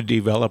trying to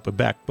develop a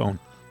backbone.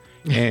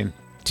 And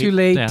Too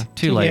late. Yeah,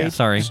 too late.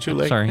 Sorry. It's too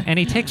late. Sorry. And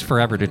he takes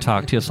forever to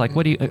talk to. It's like,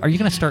 are you going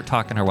to start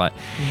talking or what?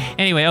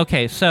 Anyway,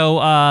 okay. So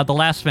the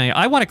last minute,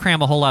 I want to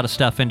cram a whole lot of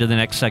stuff into the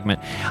next segment.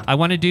 I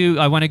want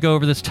to go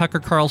over this Tucker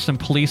Carlson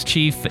police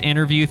chief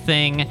interview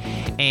thing,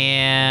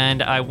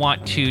 and I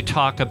want to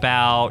talk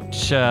about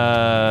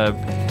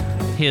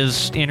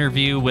his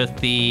interview with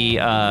the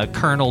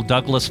Colonel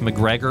Douglas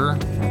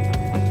McGregor.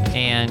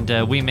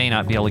 And we may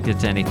not be able to get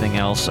to anything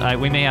else.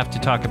 We may have to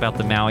talk about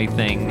the Maui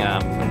thing.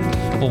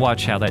 We'll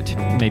watch how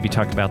maybe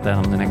talk about that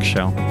on the next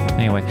show.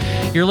 Anyway,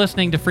 you're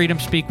listening to Freedom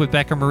Speak with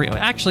Becca Marie.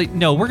 Actually,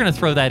 no, we're going to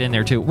throw that in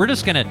there too. We're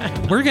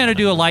going to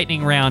do a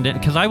lightning round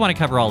because I want to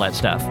cover all that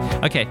stuff.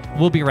 Okay,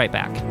 we'll be right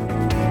back.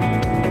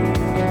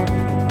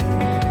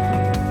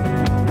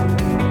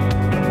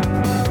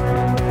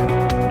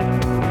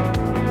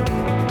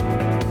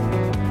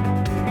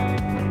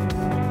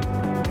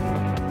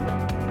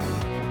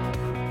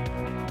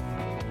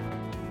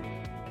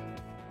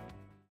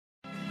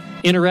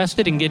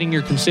 Interested in getting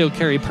your concealed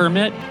carry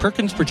permit?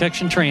 Perkins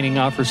Protection Training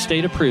offers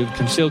state-approved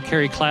concealed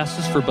carry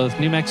classes for both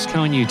New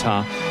Mexico and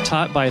Utah,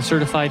 taught by a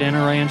certified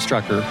NRA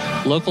instructor.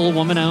 Local,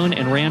 woman-owned,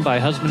 and ran by a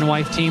husband and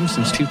wife team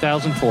since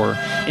 2004.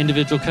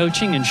 Individual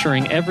coaching,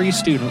 ensuring every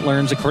student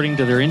learns according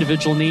to their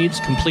individual needs,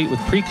 complete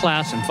with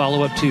pre-class and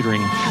follow-up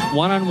tutoring.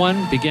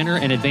 One-on-one, beginner,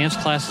 and advanced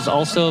classes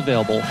also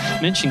available.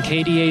 Mention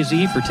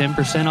KDAZ for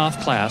 10%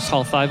 off class.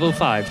 Call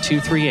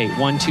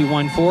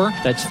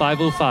 505-238-1214. That's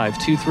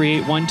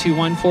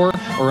 505-238-1214.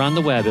 Or on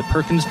the web at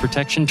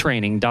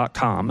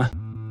PerkinsProtectionTraining.com.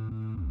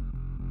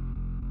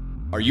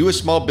 Are you a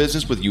small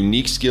business with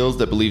unique skills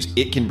that believes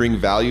it can bring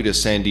value to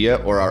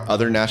Sandia or our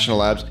other national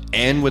labs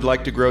and would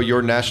like to grow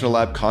your national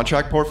lab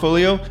contract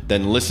portfolio?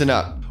 Then listen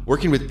up.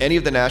 Working with any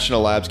of the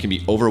national labs can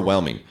be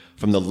overwhelming.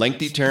 From the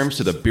lengthy terms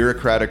to the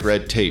bureaucratic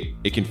red tape,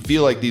 it can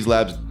feel like these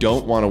labs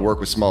don't want to work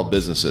with small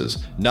businesses.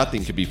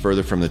 Nothing could be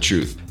further from the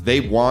truth.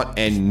 They want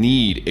and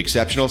need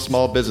exceptional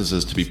small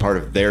businesses to be part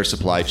of their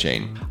supply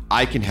chain.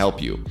 I can help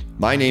you.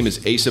 My name is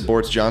Asa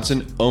Bortz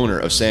Johnson, owner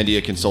of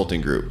Sandia Consulting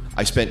Group.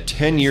 I spent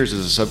 10 years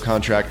as a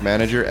subcontract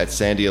manager at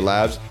Sandia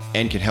Labs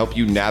and can help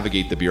you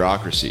navigate the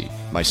bureaucracy.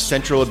 My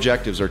central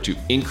objectives are to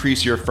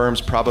increase your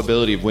firm's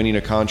probability of winning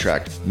a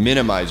contract,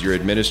 minimize your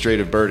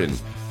administrative burden,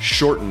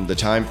 shorten the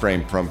time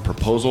frame from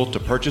proposal to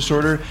purchase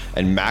order,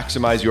 and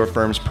maximize your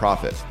firm's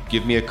profit.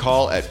 Give me a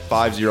call at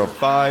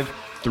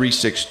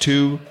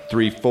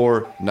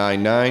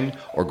 505-362-3499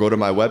 or go to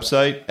my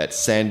website at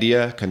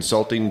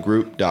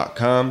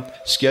sandiaconsultinggroup.com.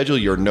 Schedule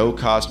your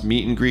no-cost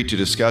meet and greet to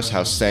discuss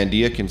how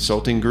Sandia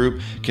Consulting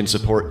Group can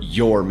support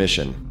your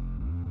mission.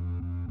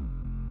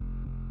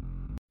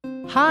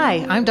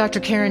 Hi, I'm Dr.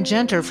 Karen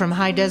Genter from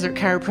High Desert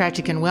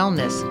Chiropractic and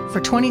Wellness.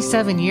 For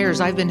 27 years,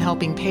 I've been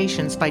helping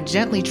patients by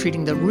gently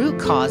treating the root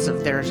cause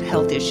of their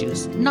health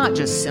issues, not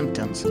just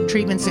symptoms.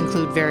 Treatments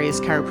include various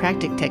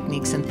chiropractic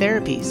techniques and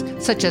therapies,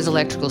 such as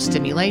electrical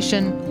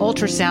stimulation,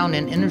 ultrasound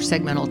and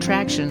intersegmental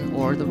traction,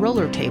 or the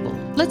roller table.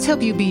 Let's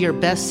help you be your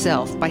best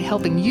self by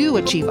helping you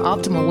achieve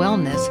optimal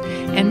wellness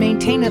and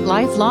maintain it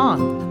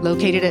lifelong.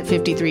 Located at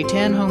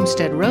 5310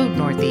 Homestead Road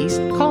Northeast,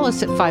 call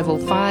us at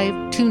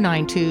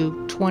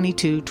 505-292-2226.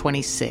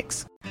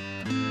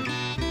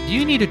 Do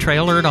you need a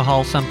trailer to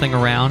haul something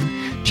around?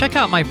 Check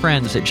out my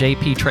friends at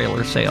JP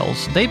Trailer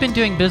Sales. They've been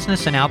doing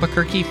business in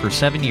Albuquerque for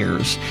 7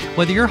 years.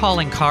 Whether you're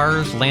hauling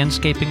cars,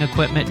 landscaping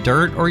equipment,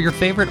 dirt, or your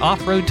favorite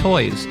off-road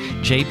toys,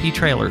 JP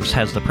Trailers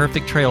has the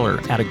perfect trailer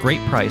at a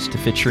great price to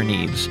fit your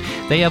needs.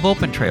 They have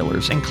open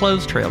trailers and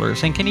closed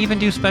trailers and can even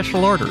do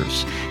special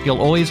orders. You'll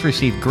always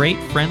receive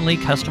great, friendly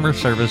customer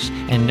service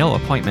and no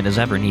appointment is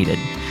ever needed.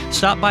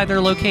 Stop by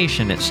their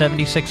location at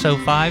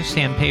 7605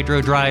 San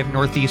Pedro Drive,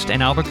 Northeast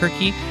in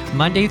Albuquerque,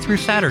 Monday through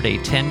Saturday,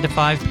 10 to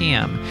 5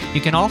 p.m.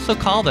 You can also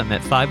call them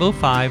at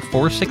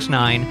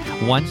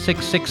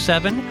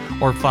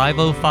 505-469-1667 or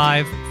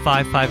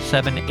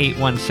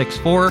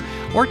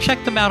 505-557-8164 or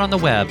check them out on the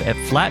web at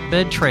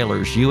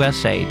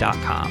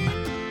flatbedtrailersusa.com.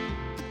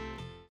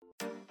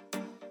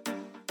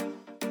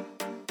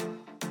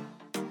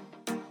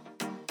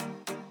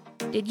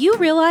 Did you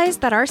realize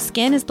that our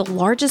skin is the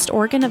largest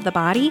organ of the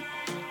body?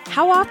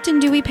 How often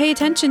do we pay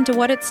attention to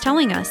what it's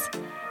telling us?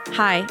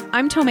 Hi,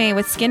 I'm Tomei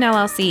with Skin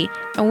LLC,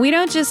 and we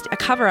don't just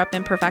cover up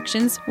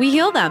imperfections, we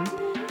heal them.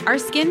 Our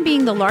skin,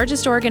 being the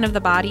largest organ of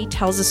the body,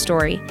 tells a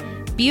story.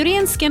 Beauty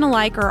and skin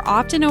alike are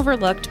often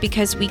overlooked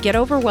because we get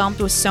overwhelmed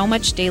with so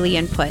much daily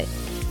input.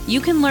 You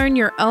can learn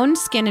your own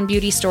skin and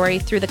beauty story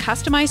through the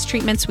customized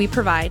treatments we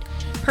provide,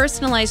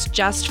 personalized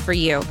just for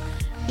you.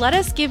 Let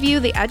us give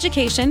you the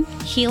education,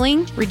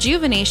 healing,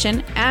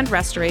 rejuvenation, and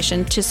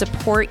restoration to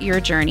support your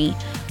journey.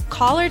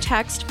 Call or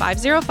text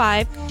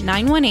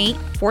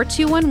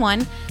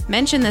 505-918-4211,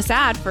 mention this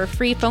ad for a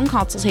free phone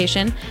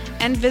consultation,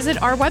 and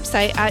visit our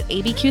website at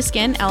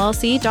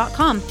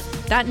abqskinllc.com.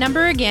 That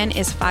number again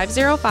is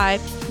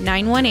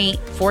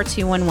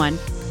 505-918-4211.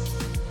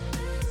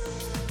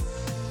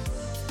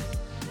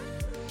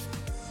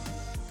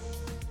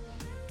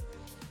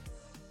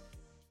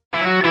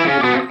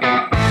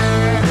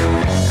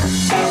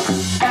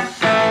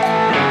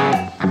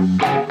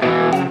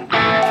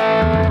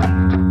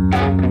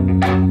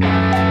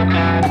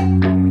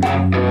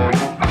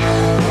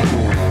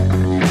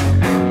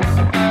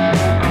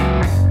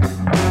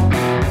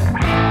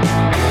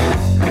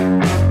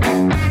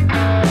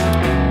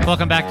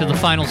 Welcome back to the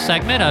final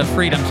segment of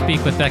Freedom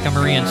Speak with Becca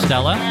Marie and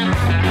Stella.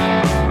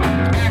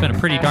 It's been a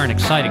pretty darn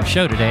exciting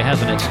show today,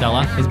 hasn't it,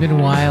 Stella? It's been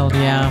wild,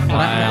 yeah. But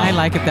Wild. I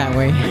like it that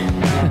way.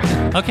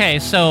 Okay,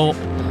 so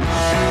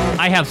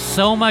I have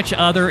so much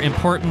other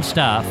important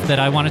stuff that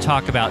I want to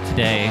talk about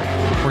today.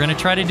 We're going to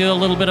try to do a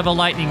little bit of a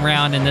lightning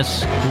round in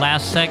this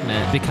last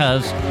segment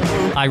because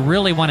I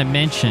really want to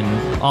mention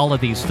all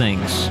of these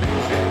things.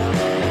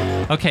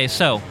 Okay,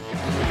 so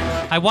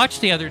I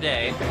watched the other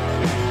day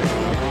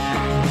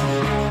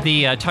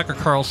the Tucker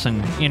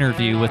Carlson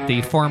interview with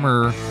the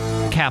former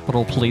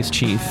Capitol Police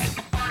Chief,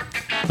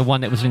 the one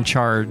that was in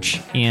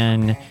charge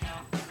in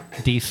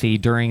D.C.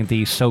 during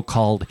the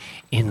so-called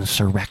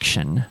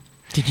insurrection.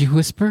 Did you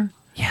whisper?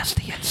 Yes,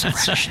 the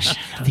insurrection.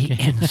 The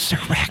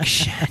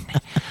insurrection.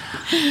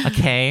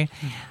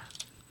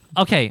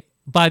 Okay,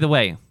 by the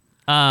way,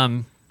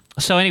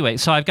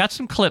 so I've got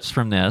some clips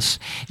from this.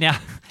 Now,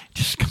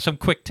 just some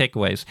quick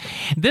takeaways.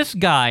 This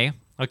guy,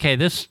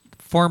 this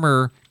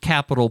former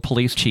Capitol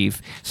Police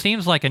Chief,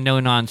 seems like a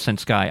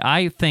no-nonsense guy.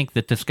 I think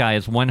that this guy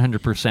is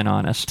 100%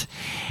 honest.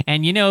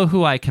 And you know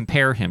who I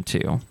compare him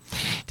to?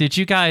 Did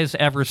you guys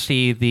ever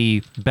see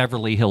the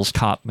Beverly Hills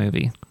Cop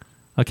movie?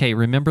 Okay,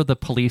 remember the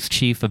police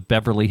chief of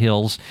Beverly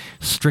Hills,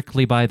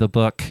 strictly by the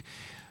book,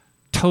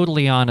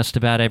 totally honest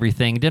about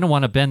everything, didn't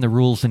want to bend the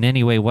rules in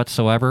any way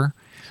whatsoever?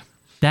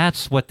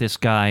 That's what this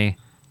guy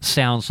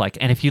sounds like.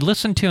 And if you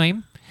listen to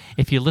him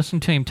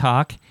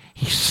talk,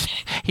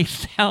 he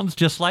sounds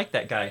just like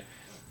that guy.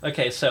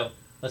 Okay, so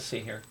let's see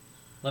here.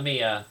 Let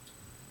me. What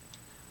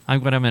I'm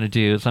going to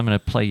do is I'm going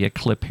to play you a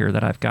clip here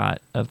that I've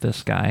got of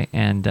this guy,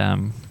 and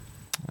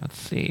let's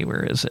see,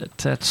 where is it?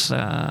 That's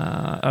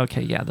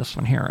okay. Yeah, this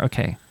one here.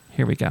 Okay,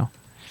 here we go.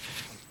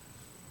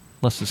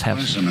 Let's just have.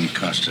 Place him in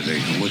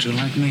custody. Would you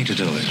like me to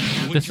do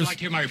it? Would you like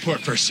to hear my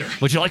report first, sir?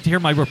 Would you like to hear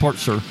my report,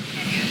 sir?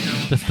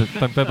 This is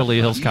the Beverly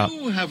Hills Cop.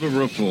 You have a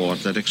report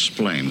that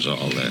explains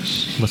all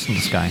this. Listen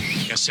to this guy.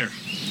 Yes, sir.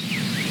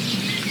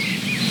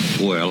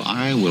 Well,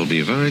 I will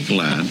be very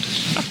glad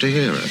to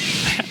hear it.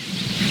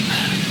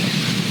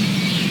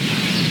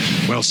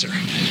 Well, sir,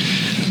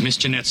 Miss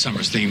Jeanette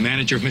Summers, the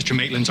manager of Mr.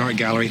 Maitland's art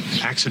gallery,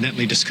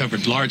 accidentally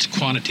discovered large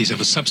quantities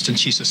of a substance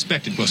she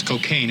suspected was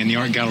cocaine in the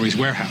art gallery's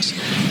warehouse.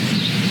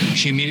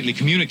 She immediately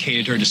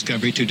communicated her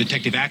discovery to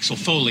Detective Axel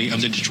Foley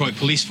of the Detroit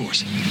Police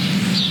Force.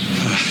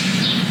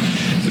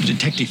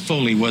 Detective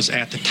Foley was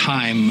at the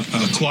time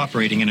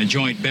cooperating in a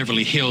joint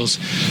Beverly Hills,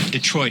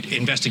 Detroit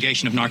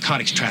investigation of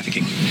narcotics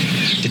trafficking.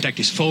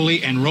 Detectives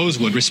Foley and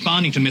Rosewood,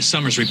 responding to Miss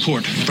Summers'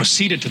 report,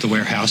 proceeded to the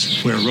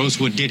warehouse where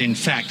Rosewood did in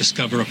fact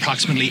discover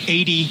approximately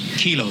 80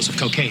 kilos of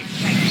cocaine.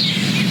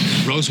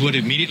 Rosewood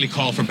immediately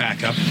called for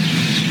backup,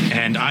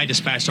 and I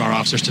dispatched our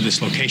officers to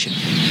this location.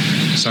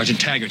 Sergeant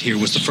Taggart here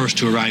was the first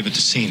to arrive at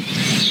the scene.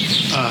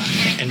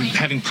 And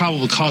having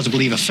probable cause to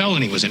believe a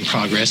felony was in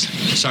progress,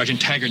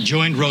 Sergeant Taggart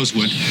joined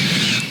Rosewood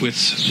with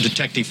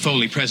Detective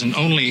Foley present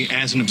only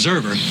as an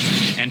observer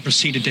and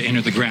proceeded to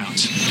enter the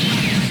grounds.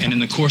 And in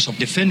the course of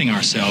defending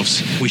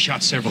ourselves, we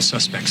shot several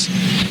suspects,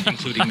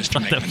 including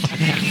Mr. Maitland.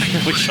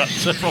 We shot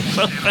several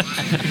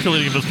suspects,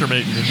 including Mr.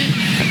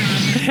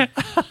 Maitland.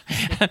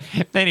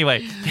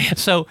 Anyway,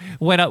 so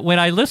when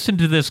I listened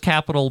to this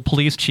Capitol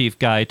Police Chief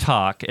guy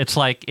talk, it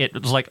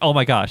was like, oh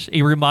my gosh,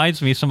 he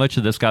reminds me so much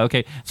of this guy.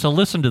 Okay, so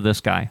listen to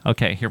this guy.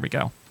 Okay, here we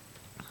go.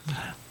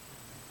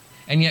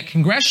 And yet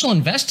congressional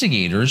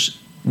investigators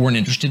weren't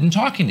interested in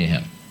talking to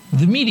him.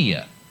 The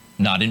media,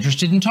 not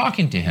interested in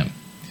talking to him.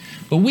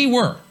 But we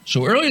were.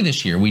 So earlier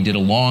this year, we did a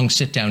long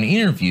sit-down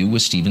interview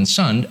with Stephen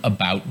Sund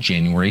about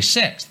January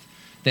 6th.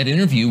 That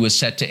interview was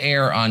set to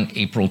air on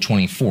April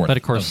 24th but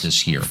of course, of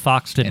this year.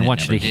 Fox didn't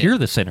want you to hear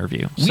this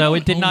interview, so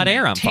it did not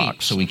air on tape,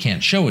 Fox. So we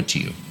can't show it to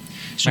you.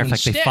 So Matter of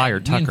fact, instead, they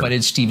fired Tucker. We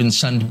invited Stephen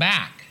Sund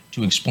back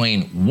to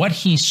explain what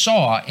he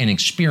saw and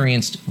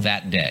experienced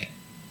that day.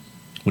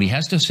 What he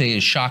has to say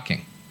is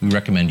shocking. We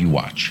recommend you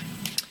watch.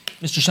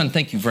 Mr. Sund,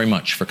 thank you very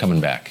much for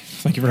coming back.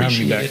 Thank you for having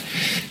me back.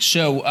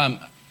 So I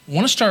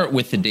want to start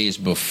with the days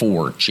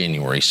before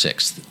January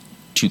 6th,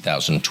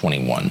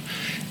 2021.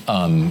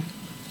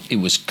 It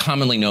was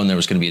commonly known there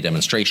was going to be a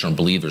demonstration, or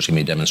believed there was going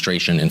to be a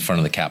demonstration in front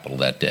of the Capitol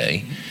that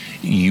day.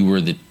 You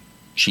were the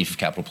chief of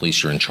Capitol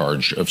Police. You're in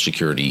charge of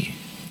security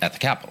at the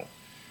Capitol.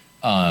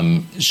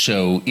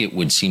 So it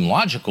would seem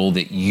logical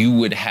that you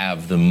would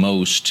have the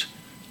most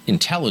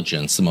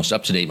intelligence, the most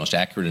up-to-date, most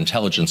accurate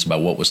intelligence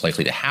about what was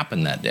likely to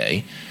happen that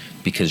day,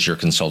 because you're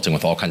consulting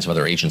with all kinds of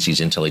other agencies,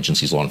 intel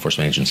agencies, law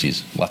enforcement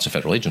agencies, lots of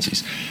federal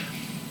agencies.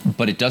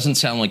 But it doesn't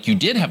sound like you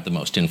did have the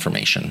most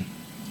information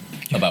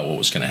about what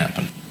was going to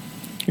happen.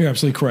 You're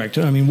absolutely correct.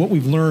 I mean, what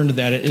we've learned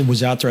that it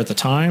was out there at the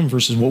time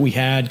versus what we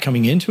had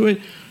coming into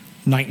it,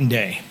 night and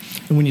day.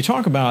 And when you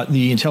talk about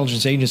the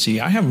intelligence agency,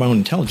 I have my own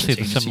intelligence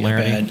agency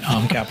at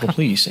Capitol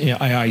Police,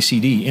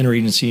 IICD,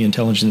 Interagency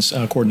Intelligence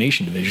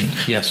Coordination Division.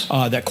 Yes.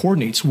 That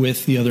coordinates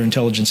with the other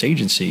intelligence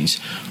agencies.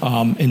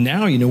 And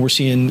now, we're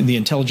seeing the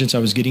intelligence I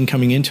was getting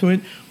coming into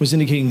it was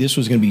indicating this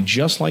was going to be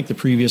just like the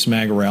previous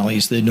MAGA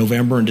rallies, the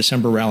November and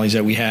December rallies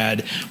that we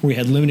had, where we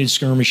had limited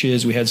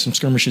skirmishes. We had some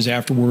skirmishes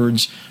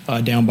afterwards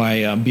down by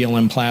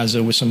BLM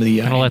Plaza with some of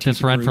the I'm going to let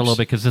this run for a little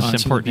bit because this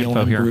is important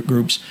info here.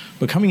 Groups.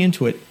 But coming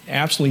into it,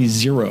 absolutely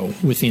zero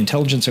with the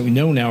intelligence that we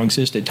know now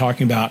existed,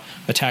 talking about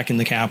attacking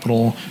the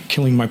Capitol,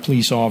 killing my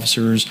police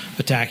officers,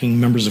 attacking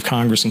members of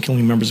Congress and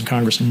killing members of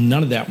Congress.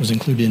 None of that was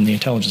included in the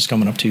intelligence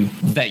coming up to.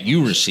 That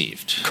you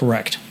received.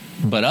 Correct.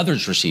 But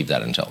others received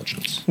that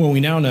intelligence. Well, we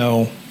now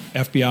know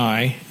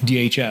FBI,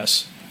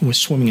 DHS was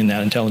swimming in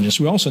that intelligence.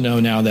 We also know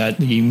now that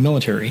the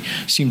military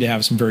seemed to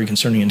have some very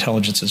concerning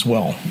intelligence as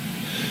well.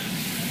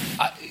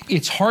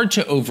 It's hard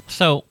to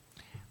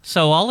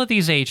So all of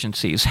these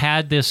agencies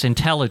had this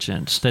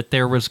intelligence that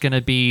there was going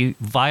to be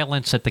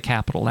violence at the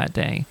Capitol that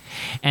day,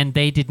 and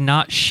they did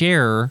not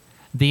share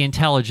the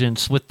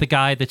intelligence with the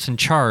guy that's in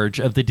charge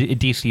of the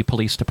D.C.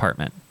 Police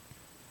Department.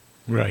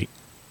 Right.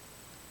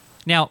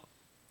 Now,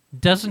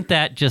 doesn't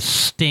that just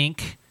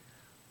stink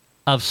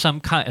of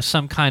some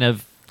kind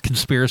of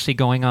conspiracy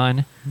going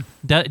on?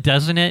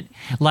 Doesn't it?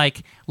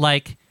 Like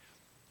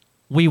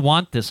we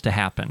want this to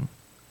happen.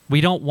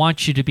 We don't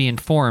want you to be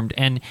informed,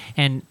 and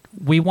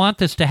we want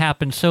this to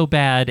happen so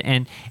bad,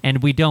 and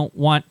we don't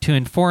want to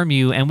inform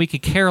you, and we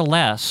could care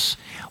less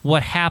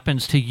what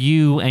happens to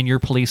you and your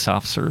police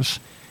officers,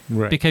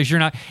 right? Because you're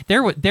not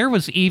there. There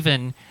was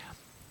even,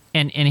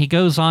 and he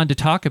goes on to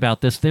talk about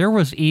this. There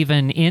was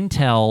even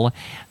intel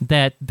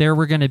that there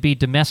were going to be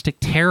domestic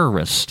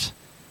terrorists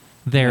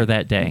there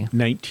that day.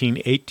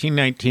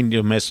 19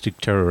 domestic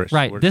terrorists.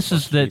 Right. This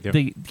is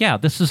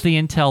this is the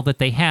intel that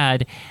they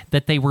had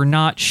that they were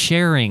not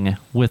sharing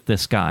with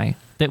this guy.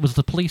 That was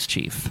the police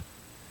chief.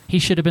 He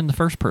should have been the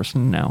first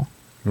person to know.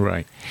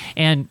 Right.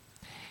 And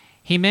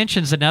he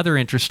mentions another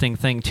interesting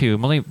thing too.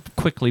 Let me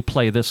quickly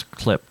play this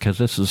clip because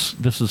this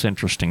is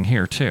interesting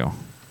here too.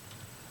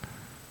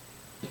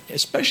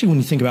 Especially when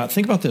you think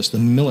about this, the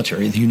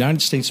military, the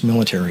United States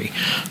military,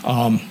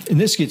 and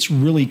this gets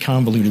really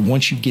convoluted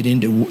once you get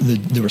into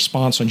the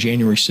response on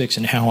January 6th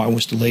and how I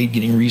was delayed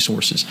getting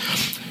resources.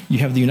 You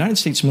have the United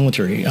States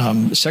military,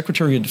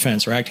 Secretary of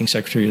Defense or Acting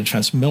Secretary of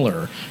Defense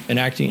Miller and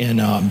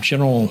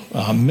General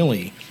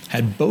Milley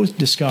had both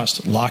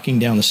discussed locking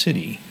down the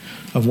city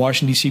of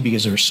Washington, D.C.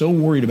 because they were so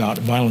worried about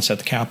violence at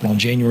the Capitol on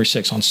January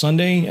 6th. On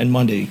Sunday and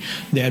Monday,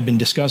 they had been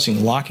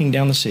discussing locking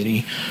down the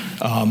city,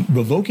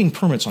 revoking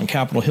permits on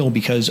Capitol Hill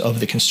because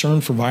of the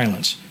concern for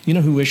violence. You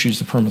know who issues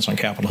the permits on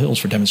Capitol Hills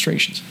for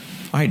demonstrations?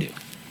 I do.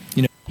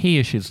 He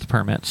issues the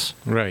permits.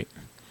 Right.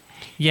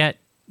 Yet,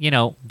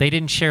 they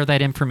didn't share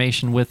that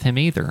information with him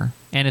either.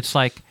 And it's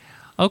like,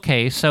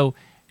 okay, so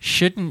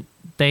shouldn't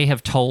they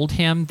have told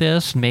him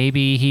this?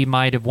 Maybe he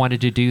might have wanted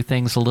to do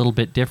things a little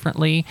bit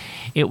differently.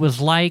 It was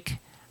like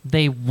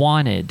they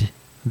wanted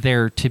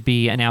there to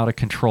be an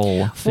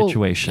out-of-control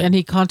situation. Well, and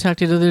he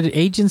contacted other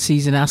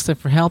agencies and asked them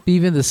for help,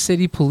 even the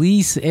city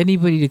police,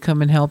 anybody to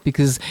come and help,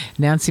 because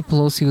Nancy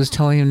Pelosi was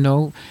telling him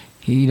no,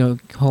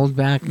 hold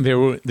back. There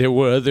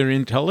were other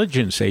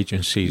intelligence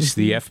agencies,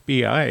 the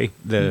FBI,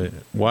 the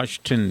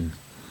Washington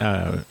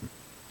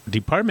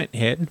department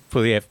head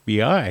for the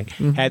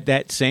FBI had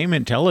that same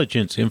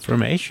intelligence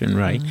information,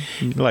 right?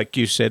 Like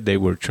you said, they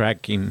were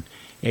tracking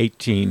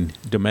 18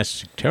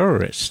 domestic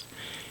terrorists.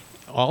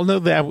 All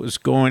of that was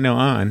going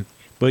on,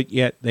 but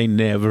yet they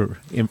never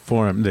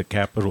informed the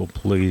Capitol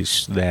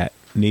Police that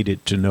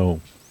needed to know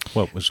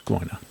what was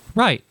going on.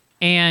 Right.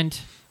 And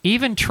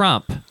even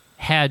Trump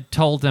had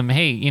told them,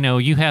 hey,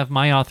 you have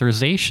my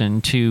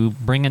authorization to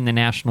bring in the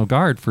National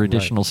Guard for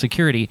additional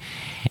security.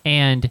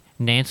 And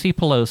Nancy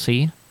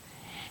Pelosi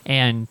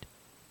and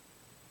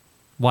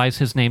why is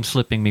his name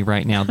slipping me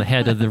right now? The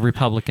head of the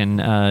Republican,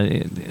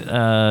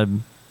 the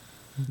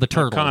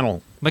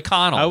turtle.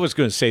 McConnell. I was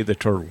going to say the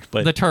turtle,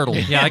 but the turtle.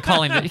 Yeah, I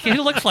call him. He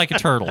looks like a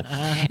turtle.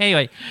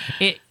 Anyway,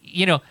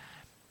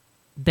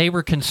 they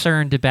were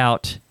concerned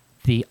about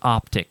the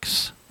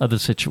optics of the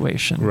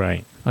situation.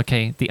 Right.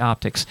 Okay, the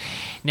optics.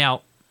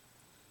 Now,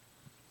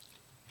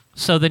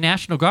 so the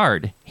National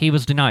Guard, he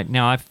was denied.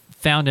 Now, I've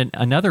found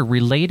another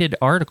related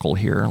article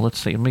here. Let's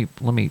see.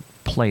 Let me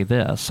play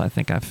this. I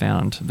think I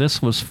found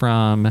this was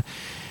from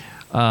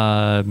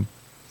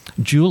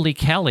Julie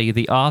Kelly,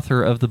 the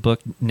author of the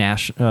book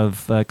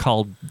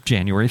called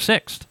January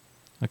 6th.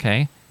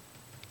 Okay,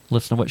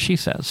 listen to what she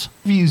says.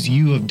 Interviews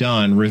you have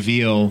done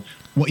reveal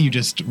what you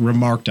just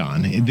remarked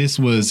on. This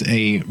was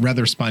a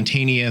rather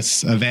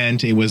spontaneous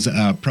event. It was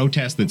a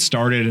protest that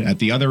started at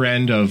the other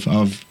end of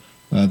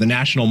the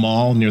National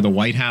Mall near the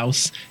White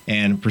House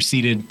and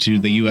proceeded to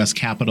the U.S.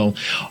 Capitol.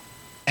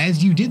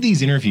 As you did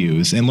these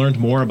interviews and learned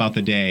more about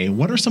the day,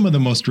 what are some of the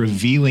most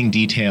revealing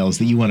details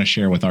that you want to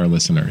share with our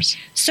listeners?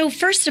 So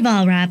first of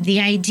all, Rob, the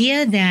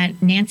idea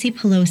that Nancy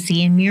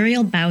Pelosi and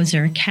Muriel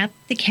Bowser kept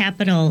the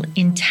Capitol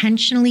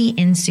intentionally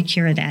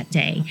insecure that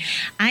day.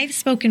 I've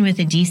spoken with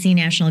the D.C.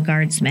 National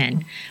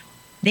Guardsmen.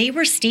 They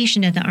were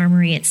stationed at the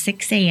Armory at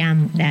 6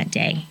 a.m. that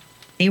day.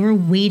 They were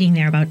waiting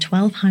there, about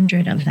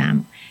 1,200 of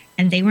them.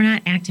 And they were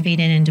not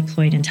activated and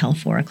deployed until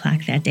 4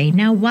 o'clock that day.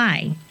 Now,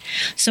 why?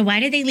 So why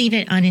did they leave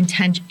it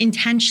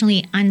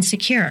intentionally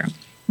unsecure?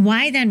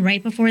 Why then,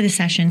 right before the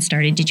session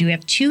started, did you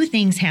have two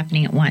things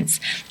happening at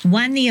once?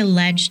 One, the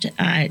alleged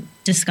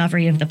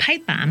discovery of the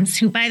pipe bombs,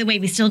 who, by the way,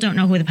 we still don't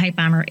know who the pipe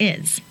bomber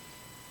is.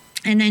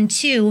 And then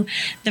two,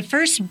 the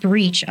first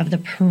breach of the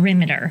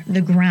perimeter,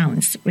 the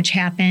grounds, which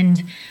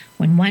happened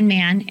when one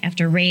man,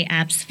 after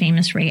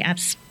famous Ray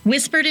Epps,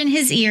 whispered in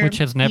his ear. Which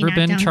has never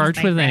been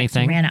charged with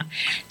anything. Ran out.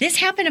 This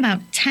happened about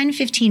 10,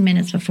 15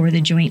 minutes before the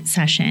joint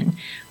session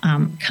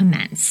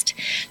commenced.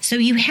 So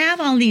you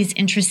have all these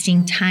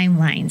interesting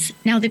timelines.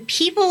 Now, the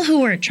people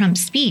who were at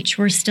Trump's speech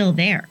were still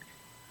there.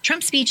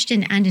 Trump's speech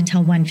didn't end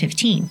until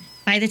 1:15.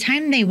 By the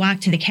time they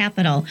walked to the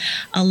Capitol,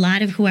 a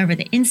lot of whoever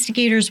the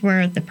instigators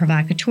were, the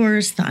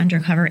provocateurs, the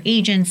undercover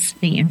agents,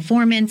 the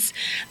informants,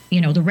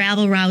 the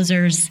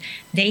rabble-rousers,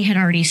 they had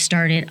already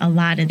started a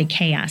lot of the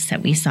chaos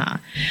that we saw.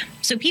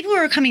 So people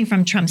who were coming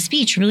from Trump's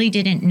speech really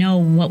didn't know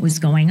what was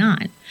going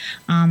on.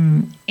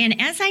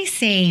 And as I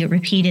say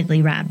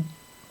repeatedly, Rob,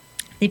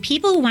 the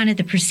people who wanted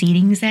the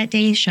proceedings that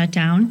day shut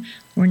down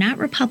were not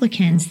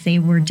Republicans, they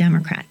were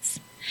Democrats.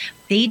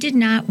 They did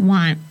not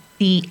want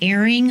the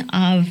airing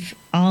of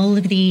all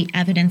of the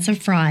evidence of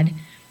fraud,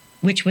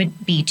 which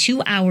would be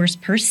 2 hours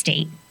per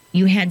state.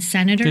 You had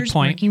senators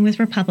working with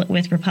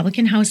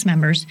Republican House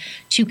members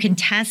to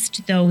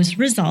contest those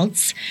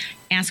results,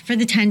 ask for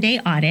the 10-day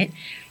audit,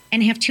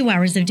 and have 2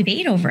 hours of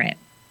debate over it.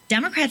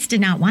 Democrats did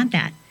not want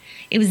that.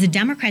 It was the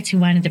Democrats who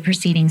wanted the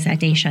proceedings that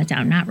day shut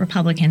down, not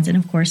Republicans. And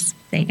of course,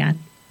 they got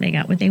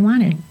what they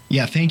wanted.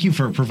 Yeah, thank you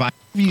for providing.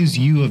 Interviews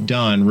you have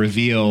done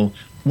reveal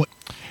what.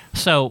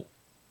 So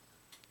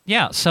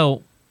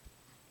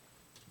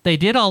they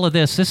did all of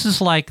this. This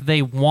is like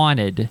they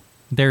wanted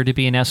there to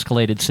be an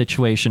escalated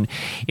situation.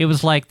 It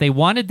was like they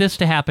wanted this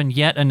to happen,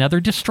 yet another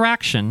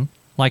distraction,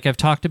 like I've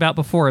talked about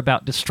before,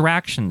 about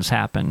distractions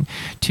happen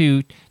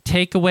to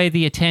take away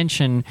the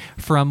attention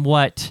from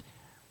what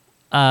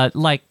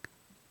to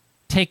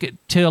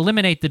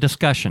eliminate the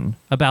discussion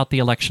about the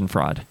election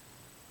fraud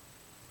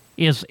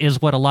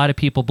is what a lot of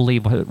people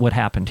believe what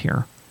happened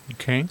here.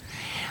 Okay.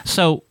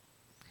 So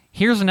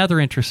here's another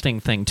interesting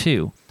thing,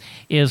 too,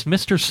 is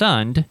Mr.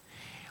 Sund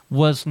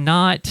was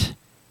not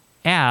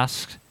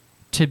asked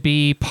to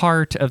be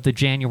part of the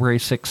January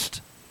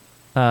 6th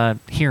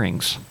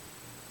hearings.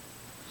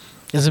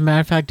 As a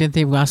matter of fact, didn't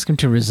they ask him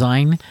to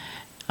resign?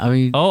 I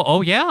mean,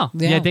 yeah,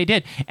 they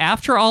did.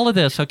 After all of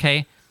this,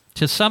 okay,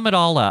 to sum it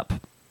all up,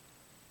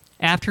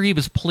 after he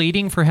was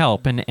pleading for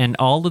help and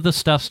all of the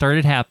stuff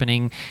started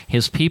happening,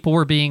 his people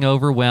were being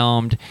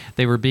overwhelmed.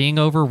 They were being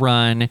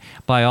overrun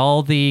by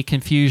all the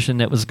confusion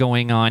that was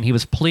going on. He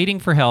was pleading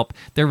for help.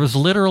 There was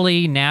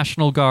literally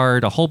National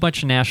Guard, a whole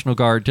bunch of National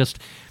Guard, just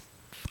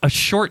a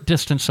short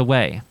distance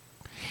away,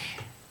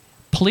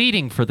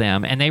 pleading for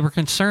them, and they were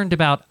concerned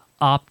about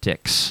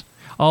optics.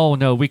 Oh,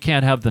 no, we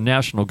can't have the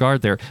National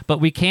Guard there, but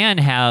we can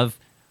have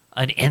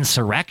an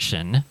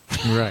insurrection,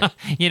 right?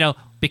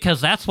 Because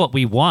that's what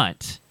we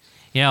want.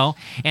 And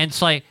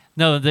it's like,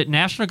 no, the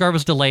National Guard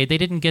was delayed. They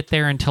didn't get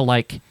there until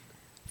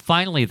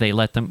finally they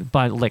let them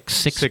by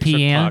 6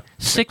 p.m.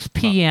 6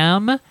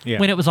 p.m. Yeah.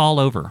 When it was all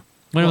over.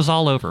 It was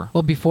all over.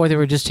 Well, before they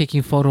were just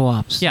taking photo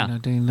ops. Yeah.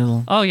 Doing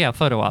little. Oh, yeah,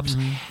 photo ops.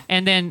 Mm-hmm.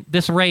 And then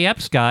this Ray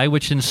Epps guy,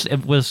 which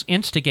was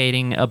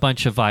instigating a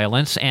bunch of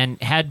violence and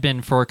had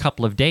been for a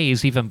couple of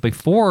days, even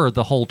before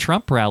the whole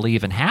Trump rally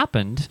even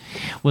happened,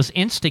 was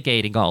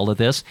instigating all of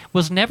this,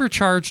 was never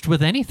charged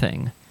with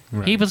anything.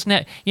 Right. He was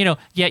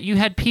yet you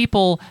had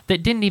people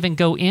that didn't even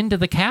go into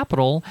the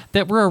Capitol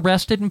that were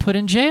arrested and put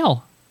in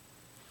jail.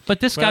 But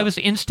this guy was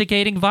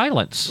instigating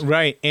violence.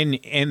 Right,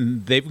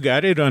 and they've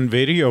got it on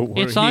video.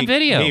 Where it's on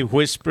video. He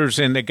whispers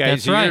in the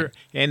guy's ear,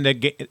 and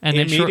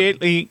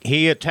immediately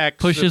he attacks.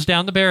 Pushes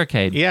down the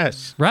barricade.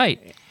 Yes.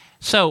 Right.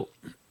 So,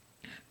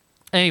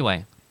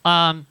 anyway,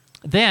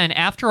 then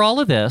after all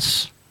of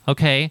this,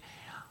 okay,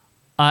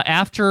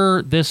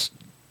 after this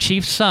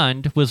Chief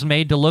Sund was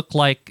made to look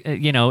like,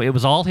 it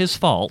was all his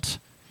fault,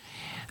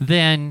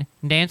 then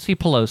Nancy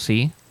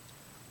Pelosi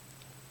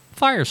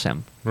fires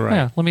him. Right.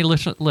 Yeah,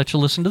 let you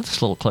listen to this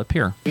little clip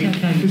here.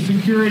 The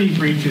security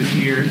breaches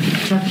here.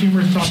 Chuck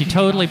Schumer's talking. She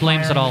totally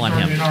blames it all on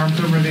him. Arms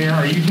over there.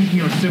 Are you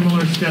thinking of a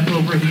similar step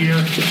over here?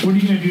 What are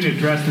you going to do to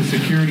address the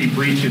security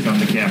breaches on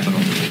the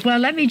Capitol? Well,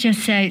 let me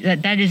just say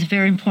that is a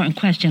very important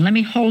question. Let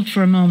me hold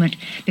for a moment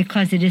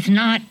because it is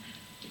not.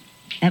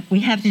 We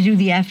have to do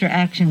the after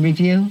action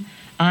review.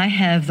 I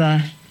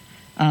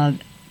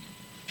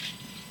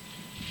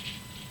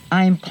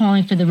am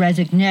calling for the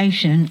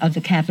resignation of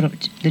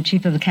the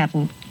chief of the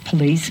Capitol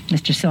Police,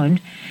 Mr.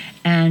 Sund,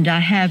 and I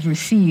have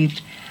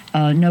received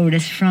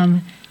notice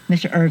from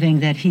Mr. Irving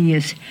that he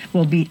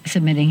will be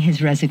submitting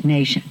his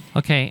resignation.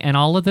 Okay, and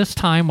all of this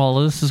time, while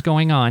this is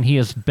going on, he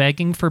is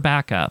begging for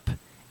backup,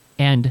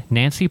 and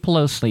Nancy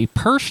Pelosi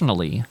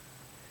personally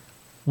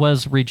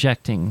was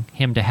rejecting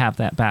him to have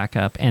that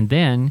backup, and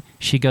then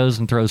she goes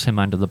and throws him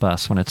under the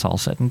bus when it's all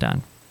said and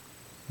done.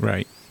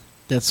 Right.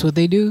 That's what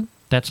they do.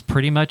 That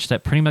pretty much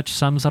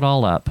sums it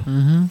all up.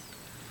 Mm-hmm.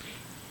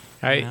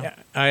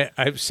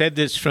 I've said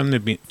this from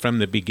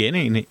the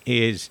beginning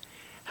is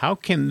how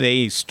can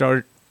they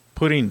start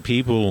putting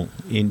people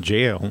in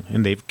jail,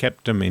 and they've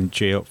kept them in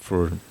jail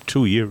for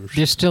 2 years.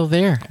 They're still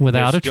there.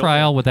 Without a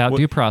trial, without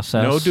due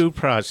process. No due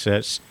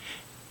process.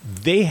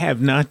 They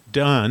have not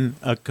done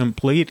a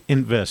complete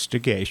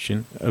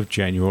investigation of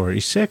January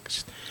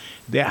 6th.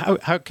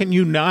 How can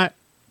you not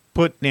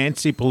put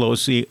Nancy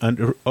Pelosi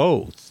under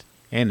oath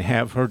and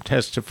have her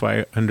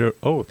testify under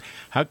oath?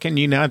 How can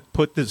you not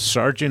put the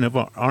Sergeant of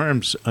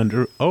Arms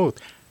under oath?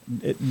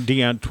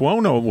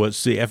 D'Antuono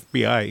was the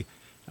FBI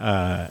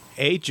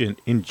agent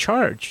in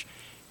charge.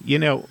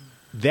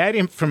 That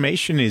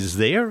information is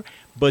there,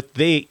 but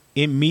they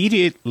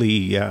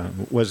immediately,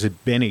 was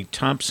it Benny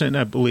Thompson,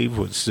 I believe,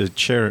 was the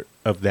chair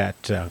of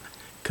that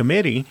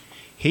committee.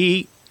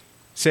 He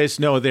says,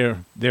 no,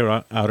 they're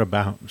out of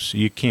bounds.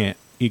 You can't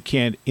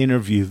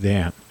interview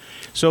them.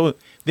 So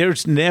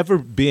there's never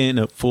been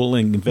a full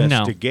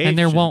investigation. No, and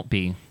there won't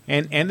be.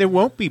 And there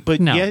won't be, but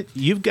yet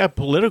you've got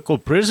political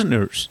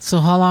prisoners. So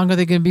how long are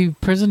they going to be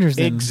prisoners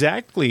then?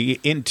 Exactly,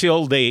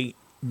 until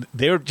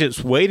they're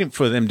just waiting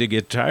for them to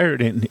get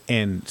tired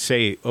and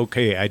say,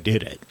 okay, I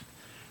did it.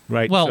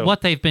 Right. Well,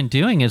 what they've been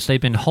doing is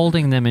they've been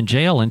holding them in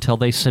jail until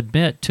they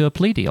submit to a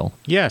plea deal.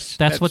 Yes.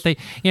 That's what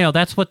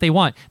they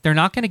want. They're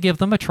not going to give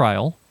them a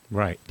trial.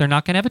 Right. They're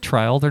not going to have a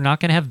trial. They're not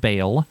going to have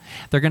bail.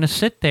 They're going to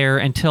sit there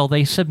until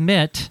they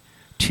submit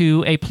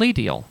to a plea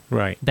deal.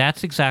 Right.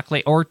 That's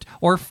exactly,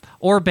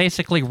 or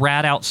basically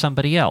rat out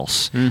somebody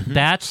else. Mm-hmm.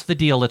 That's the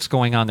deal that's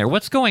going on there.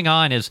 What's going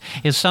on is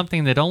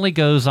something that only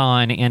goes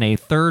on in a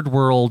third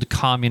world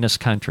communist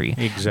country.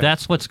 Exactly.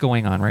 That's what's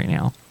going on right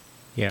now.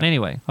 Yeah.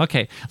 Anyway,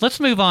 okay, let's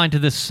move on to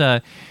this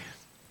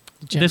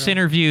this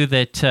interview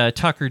that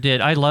Tucker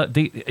did. I love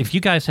if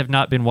you guys have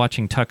not been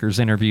watching Tucker's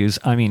interviews,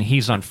 I mean,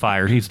 he's on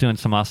fire. He's doing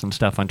some awesome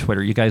stuff on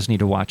Twitter. You guys need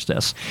to watch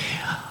this.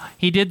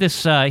 He did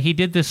this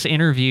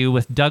interview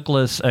with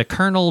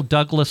Colonel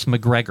Douglas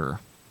Macgregor.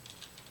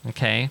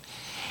 Okay.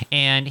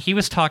 And he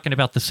was talking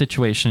about the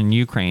situation in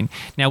Ukraine.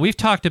 Now, we've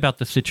talked about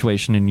the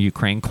situation in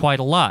Ukraine quite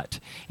a lot.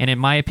 And in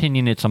my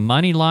opinion, it's a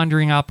money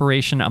laundering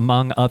operation,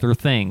 among other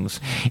things.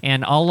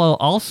 And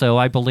also,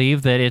 I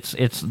believe that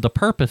it's the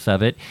purpose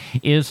of it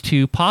is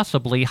to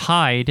possibly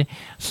hide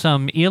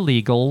some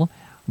illegal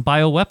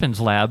bioweapons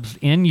labs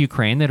in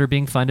Ukraine that are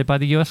being funded by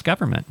the U.S.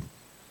 government.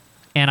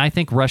 And I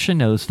think Russia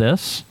knows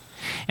this.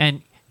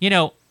 And,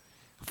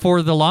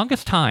 for the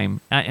longest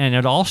time, and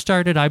it all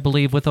started, I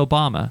believe, with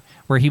Obama,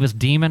 where he was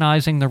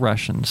demonizing the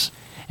Russians.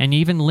 And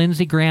even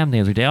Lindsey Graham the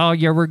other day, oh,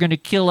 yeah, we're going to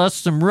kill us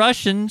some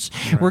Russians.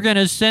 Right. We're going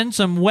to send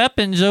some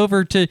weapons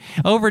over to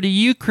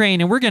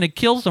Ukraine, and we're going to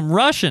kill some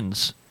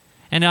Russians.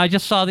 And I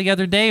just saw the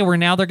other day where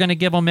now they're going to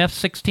give them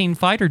F-16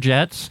 fighter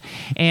jets,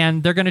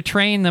 and they're going to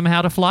train them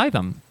how to fly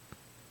them.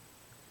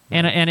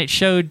 And it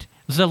showed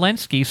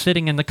Zelensky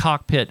sitting in the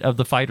cockpit of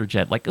the fighter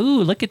jet, like,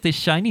 ooh, look at this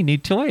shiny new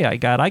toy I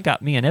got. I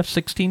got me an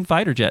F-16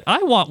 fighter jet.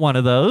 I want one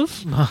of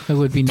those. Oh, it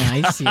would be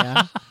nice,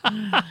 yeah.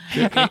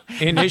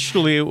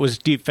 Initially, it was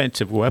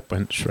defensive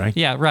weapons, right?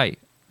 Yeah, right.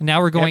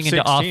 Now we're going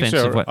into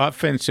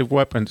offensive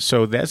weapons.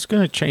 So that's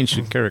going to change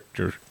the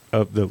character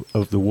of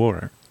the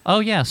war.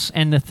 Oh, yes.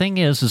 And the thing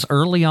is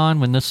early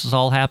on when this has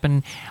all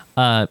happened,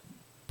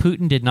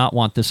 Putin did not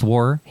want this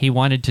war. He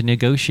wanted to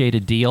negotiate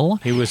a deal.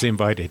 He was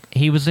invited.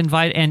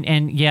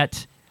 And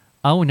yet,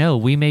 oh no,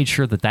 we made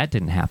sure that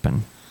didn't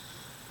happen.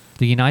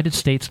 The United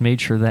States made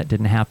sure that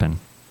didn't happen.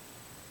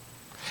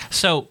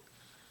 So,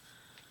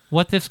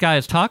 what this guy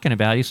is talking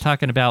about, he's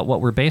talking about what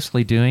we're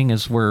basically doing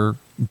is we're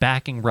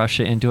backing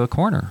Russia into a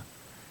corner.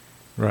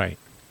 Right.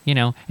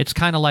 It's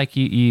kind of like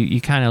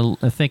you kind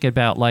of think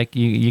about like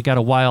you got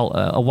a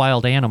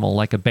wild animal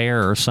like a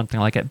bear or something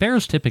like that.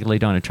 Bears typically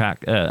don't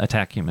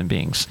attack human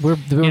beings. We're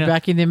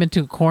backing them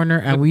into a corner,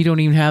 and we don't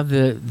even have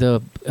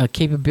the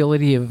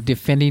capability of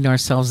defending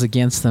ourselves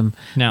against them.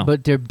 No,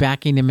 but they're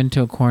backing them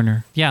into a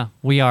corner. Yeah,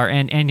 we are,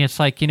 and it's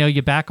like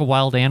you back a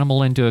wild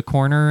animal into a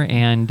corner,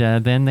 and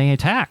then they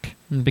attack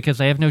because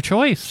they have no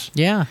choice.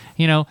 Yeah,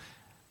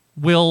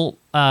 Will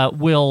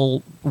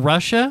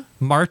Russia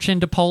march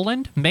into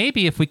Poland?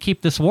 Maybe if we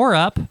keep this war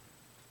up.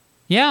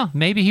 Yeah,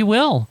 maybe he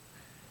will.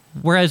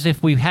 Whereas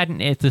if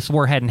this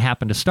war hadn't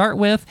happened to start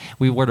with,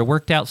 we would have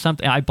worked out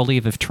something. I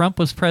believe if Trump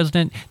was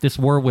president, this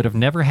war would have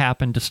never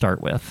happened to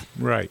start with.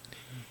 Right.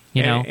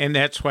 And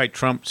that's why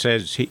Trump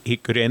says he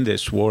could end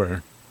this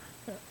war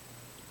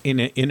in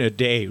a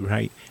day,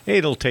 right?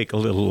 It'll take a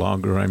little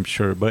longer, I'm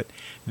sure, but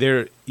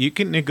you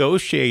can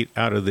negotiate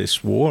out of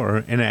this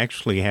war and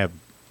actually have,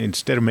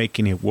 instead of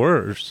making it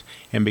worse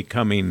and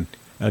becoming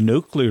a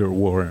nuclear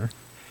war,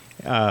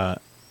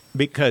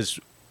 because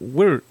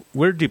we're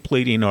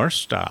depleting our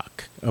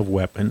stock of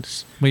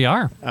weapons. We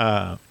are.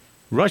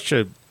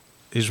 Russia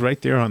is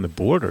right there on the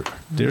border.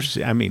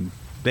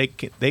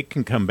 They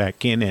can come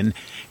back in, and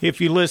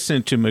if you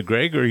listen to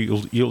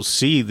McGregor, you'll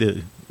see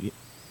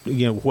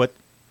what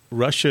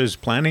Russia is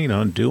planning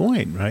on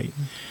doing, right?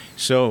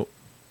 So.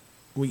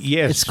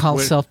 Yes, it's called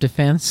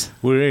self-defense.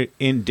 We're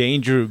in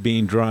danger of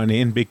being drawn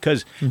in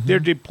because they're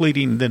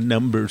depleting the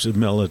numbers of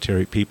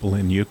military people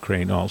in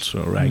Ukraine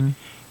also, right?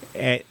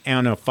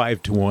 On a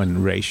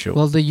 5-to-1 ratio.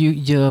 Well,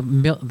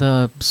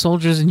 the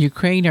soldiers in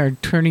Ukraine are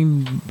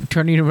turning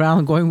around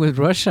and going with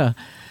Russia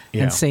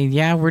and saying,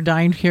 "Yeah, we're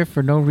dying here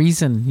for no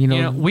reason."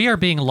 We are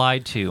being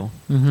lied to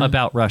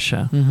about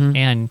Russia,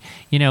 and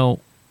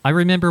I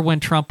remember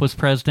when Trump was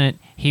president,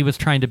 he was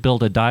trying to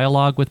build a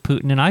dialogue with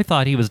Putin, and I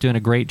thought he was doing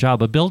a great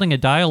job of building a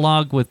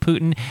dialogue with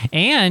Putin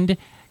and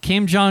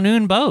Kim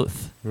Jong-un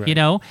both,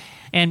 right.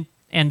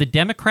 And the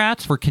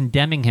Democrats were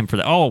condemning him for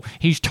that. Oh,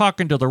 he's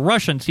talking to the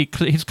Russians.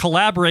 He's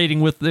collaborating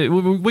with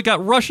we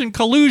got Russian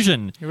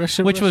collusion,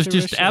 which was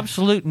just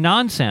absolute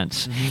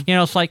nonsense.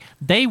 It's like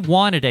they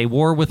wanted a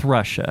war with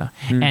Russia,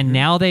 and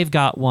now they've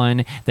got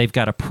one. They've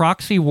got a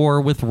proxy war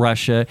with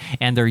Russia,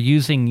 and they're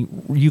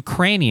using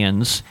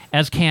Ukrainians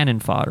as cannon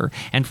fodder.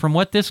 And from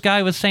what this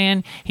guy was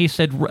saying, he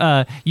said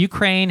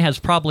Ukraine has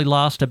probably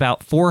lost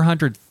about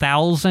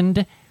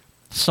 400,000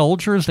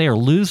 soldiers. They are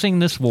losing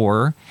this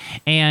war,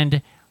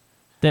 and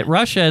that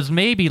Russia has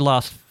maybe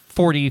lost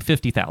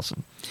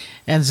 50,000.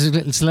 And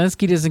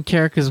Zelensky doesn't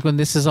care because when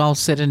this is all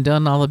said and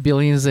done, all the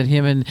billions that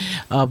him and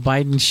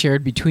Biden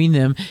shared between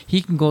them, he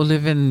can go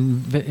live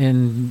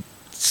in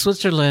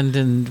Switzerland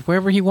and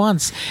wherever he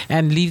wants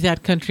and leave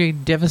that country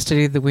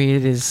devastated the way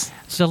it is.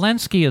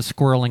 Zelensky is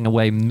squirreling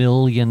away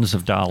millions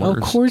of dollars.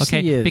 Of course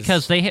he is.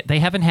 Because they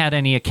haven't had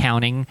any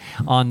accounting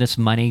on this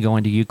money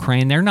going to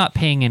Ukraine. They're not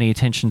paying any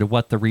attention to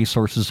what the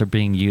resources are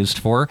being used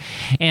for.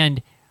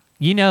 And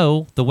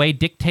the way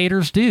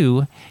dictators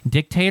do,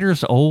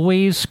 dictators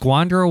always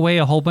squander away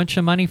a whole bunch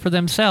of money for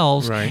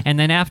themselves. Right. And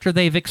then after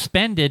they've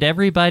expended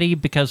everybody,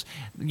 because,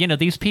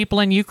 these people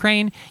in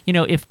Ukraine,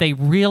 if they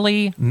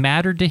really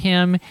mattered to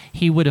him,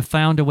 he would have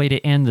found a way to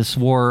end this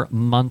war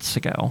months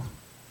ago.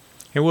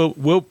 And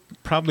we'll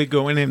probably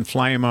go in and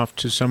fly him off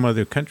to some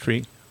other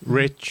country,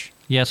 rich.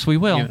 Yes, we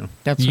will.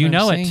 That's what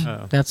I'm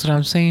saying. That's what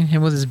I'm saying.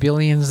 Him with his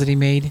billions that he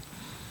made.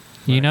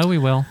 We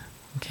will.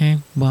 Okay,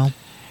 well.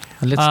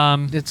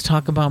 Let's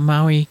talk about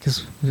Maui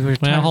because we were.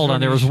 Well, hold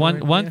on. There was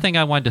one thing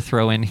I wanted to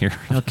throw in here.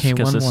 Okay,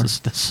 because one more.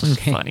 This is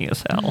funny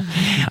as hell.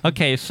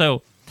 Okay,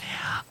 so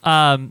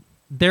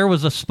there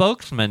was a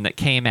spokesman that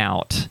came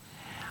out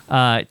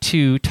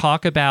to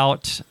talk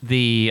about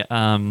the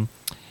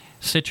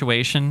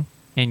situation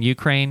in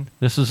Ukraine.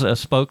 This is a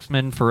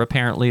spokesman for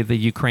apparently the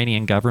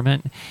Ukrainian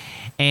government,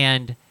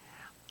 and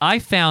I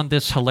found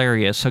this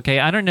hilarious. Okay,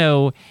 I don't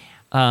know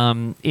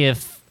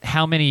if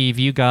how many of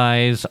you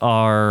guys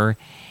are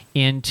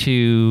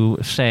into,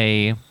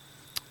 say,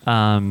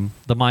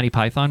 the Monty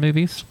Python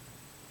movies.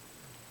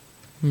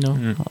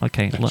 No.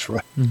 Okay. That's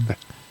right.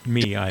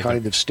 Me either.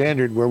 Kind of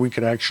standard where we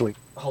could actually.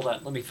 Hold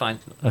on. Let me find.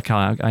 Okay,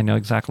 I know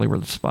exactly where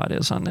the spot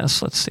is on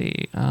this. Let's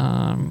see.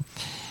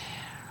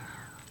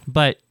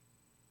 But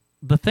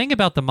the thing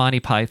about the Monty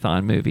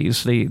Python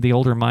movies, the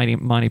older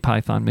Monty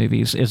Python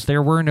movies, is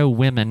there were no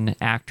women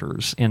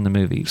actors in the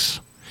movies.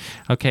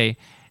 Okay,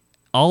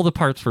 all the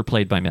parts were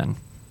played by men.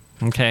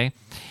 Okay,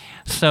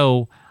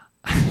 so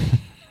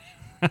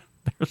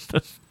there's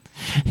this.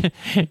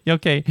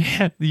 Okay,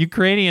 the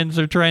Ukrainians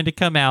are trying to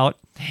come out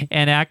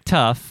and act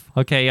tough.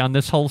 Okay, on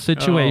this whole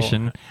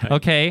situation.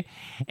 Okay,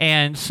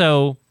 and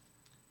so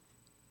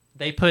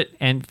they put,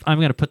 and I'm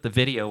going to put the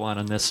video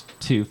on this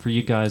too for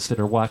you guys that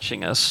are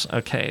watching us.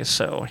 Okay,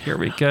 so here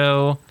we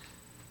go,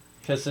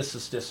 because this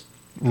is just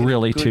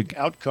really too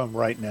outcome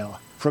right now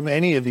from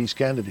any of these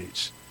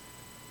candidates.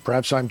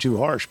 Perhaps I'm too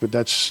harsh, but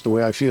that's the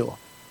way I feel.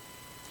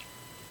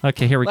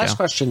 Okay, here we go. Last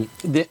question,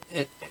 and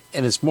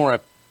it's more a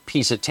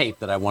piece of tape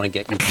that I want to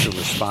get you to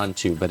respond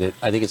to, but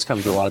I think it's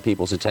come to a lot of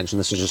people's attention.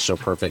 This is just so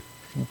perfect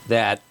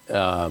that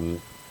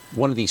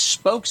one of the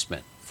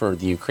spokesmen for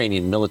the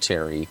Ukrainian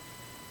military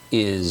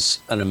is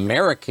an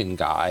American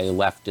guy,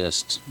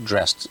 leftist,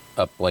 dressed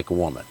up like a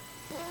woman,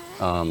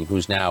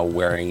 who's now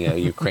wearing a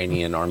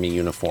Ukrainian army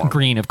uniform.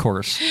 Green, of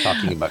course.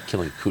 Talking about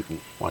killing Putin.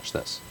 Watch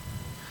this.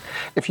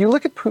 If you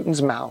look at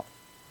Putin's mouth,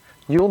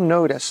 you'll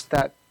notice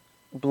that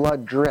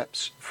blood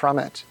drips from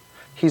it.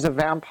 He's a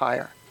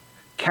vampire,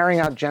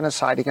 carrying out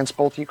genocide against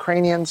both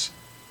Ukrainians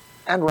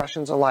and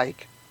Russians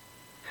alike.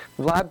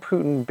 Vlad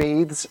Putin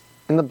bathes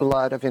in the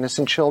blood of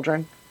innocent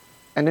children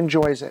and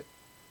enjoys it.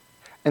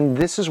 And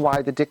this is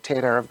why the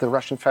dictator of the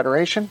Russian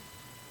Federation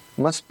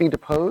must be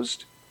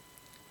deposed,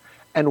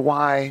 and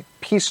why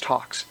peace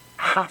talks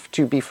have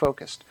to be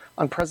focused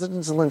on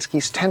President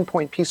Zelensky's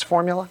 10-point peace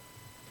formula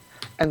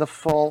and the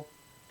full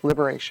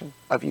liberation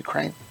of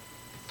Ukraine.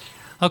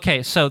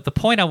 Okay, so the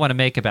point I want to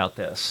make about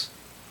this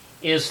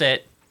is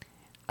that,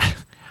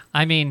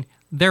 I mean,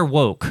 they're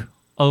woke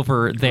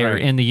over there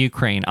in the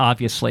Ukraine,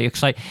 obviously.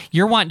 It's like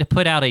you're wanting to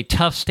put out a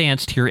tough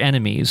stance to your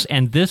enemies,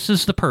 and this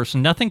is the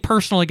person. Nothing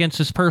personal against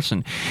this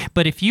person.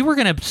 But if you were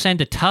going to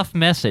send a tough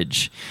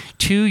message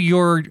to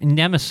your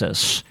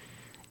nemesis,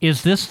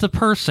 is this the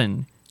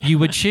person you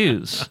would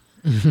choose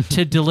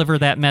to deliver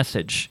that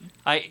message?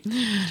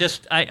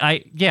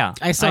 Yeah.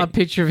 I saw a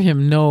picture of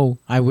him. No,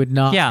 I would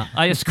not. Yeah,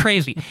 it's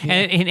crazy.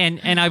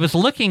 And I was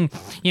looking,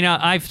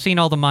 I've seen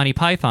all the Monty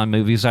Python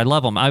movies. I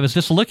love them. I was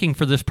just looking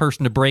for this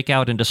person to break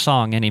out into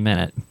song any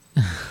minute.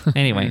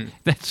 Anyway,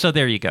 so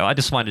there you go. I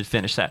just wanted to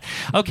finish that.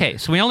 Okay,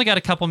 so we only got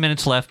a couple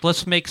minutes left.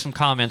 Let's make some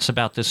comments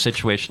about this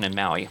situation in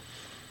Maui.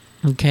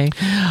 Okay.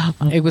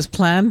 It was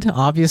planned,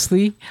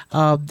 obviously.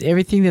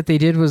 Everything that they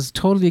did was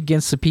totally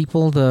against the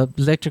people. The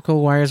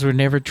electrical wires were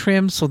never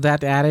trimmed, so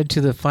that added to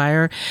the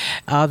fire.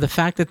 The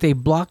fact that they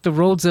blocked the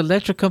roads, the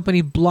electric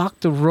company blocked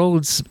the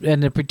roads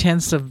and the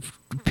pretense of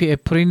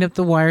putting up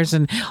the wires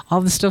and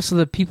all the stuff so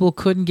that people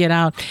couldn't get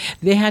out.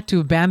 They had to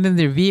abandon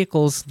their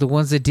vehicles, the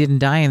ones that didn't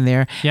die in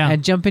there,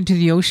 and jump into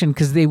the ocean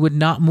because they would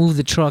not move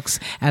the trucks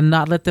and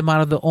not let them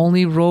out of the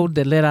only road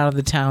that led out of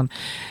the town.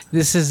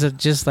 This is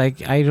just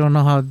like, I don't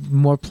know how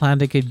more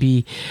planned it could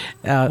be.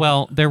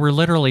 Well, there were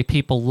literally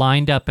people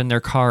lined up in their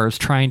cars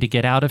trying to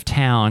get out of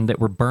town that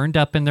were burned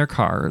up in their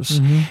cars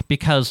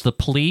because the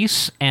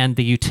police and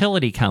the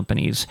utility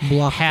companies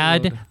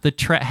had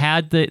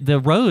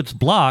the roads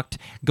blocked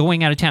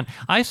going out of town.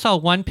 I saw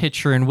one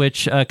picture in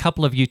which a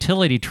couple of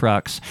utility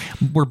trucks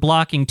were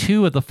blocking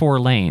 2 of the 4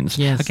 lanes.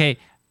 Yes. Okay,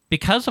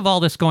 because of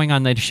all this going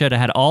on, they should have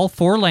had all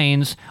 4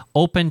 lanes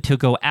open to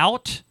go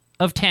out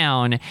of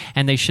town,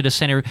 and they should have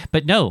sent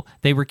but no,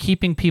 they were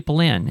keeping people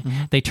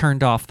in. They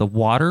turned off the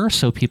water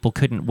so people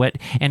couldn't wet,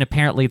 and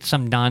apparently it's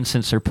some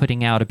nonsense they're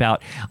putting out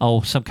about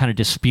some kind of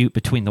dispute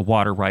between the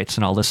water rights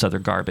and all this other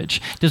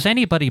garbage. Does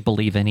anybody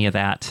believe any of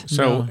that?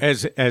 So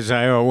as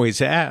I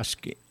always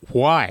ask,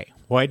 why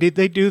did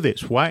they do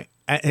this? Why?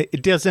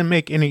 It doesn't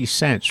make any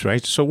sense,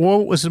 right? So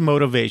what was the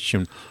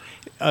motivation?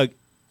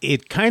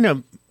 It kind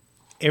of,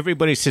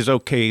 everybody says,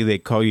 okay, they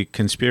call you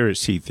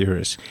conspiracy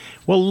theorists.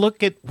 Well,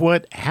 look at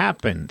what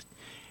happened.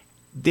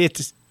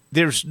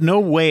 There's no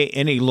way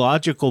any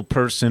logical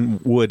person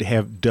would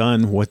have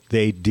done what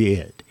they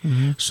did.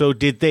 So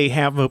did they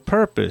have a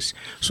purpose?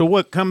 So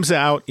what comes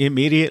out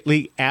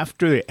immediately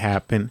after it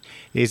happened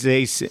is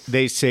they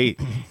say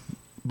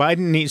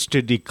Biden needs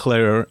to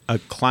declare a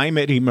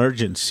climate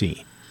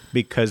emergency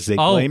because they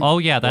blame. Oh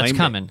yeah, that's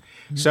coming.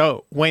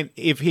 So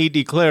if he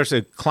declares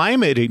a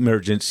climate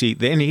emergency,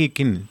 then he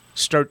can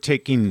start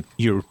taking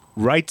your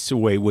rights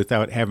away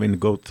without having to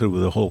go through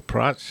the whole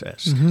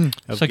process.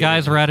 So,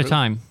 guys, we're out of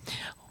time.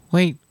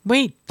 Wait.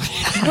 I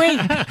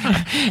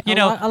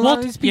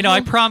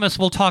promise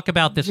we'll talk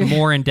about this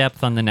more in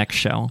depth on the next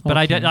show. But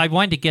I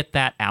wanted to get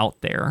that out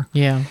there.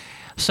 Yeah.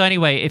 So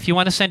anyway, if you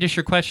want to send us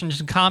your questions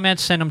and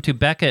comments, send them to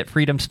Becca at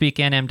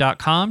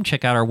freedomspeaknm.com.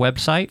 Check out our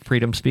website,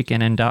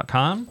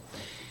 freedomspeaknm.com,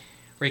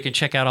 where you can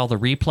check out all the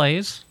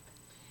replays.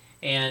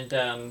 And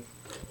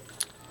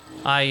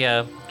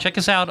check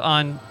us out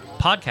on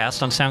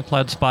podcasts on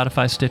SoundCloud,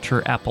 Spotify,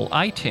 Stitcher, Apple,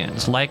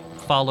 iTunes. Like,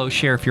 follow,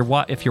 share. If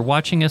you're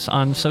watching us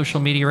on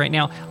social media right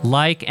now,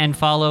 like and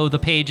follow the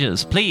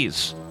pages,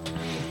 please.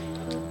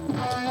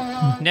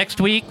 Next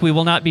week, we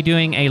will not be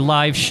doing a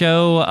live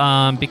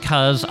show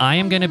because I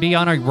am going to be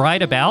on a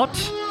ride about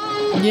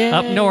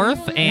up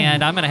north,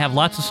 and I'm going to have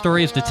lots of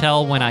stories to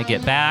tell when I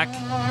get back.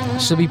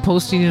 She'll be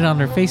posting it on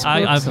her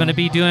Facebook. I'm going to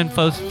be doing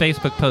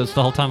Facebook posts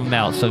the whole time I'm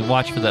out, so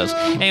watch for those.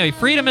 Anyway,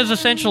 freedom is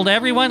essential to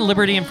everyone.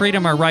 Liberty and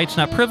freedom are rights,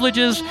 not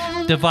privileges.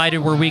 Divided,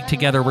 we're weak.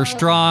 Together, we're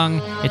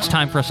strong. It's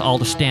time for us all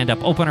to stand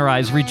up, open our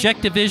eyes,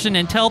 reject division,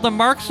 and tell the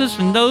Marxists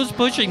and those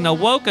pushing the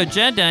woke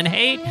agenda and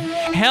hate,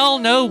 hell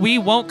no, we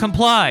won't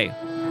comply.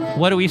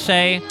 What do we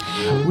say?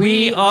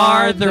 We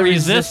are the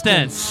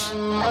resistance.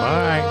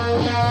 Bye.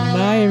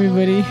 Bye,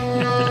 everybody.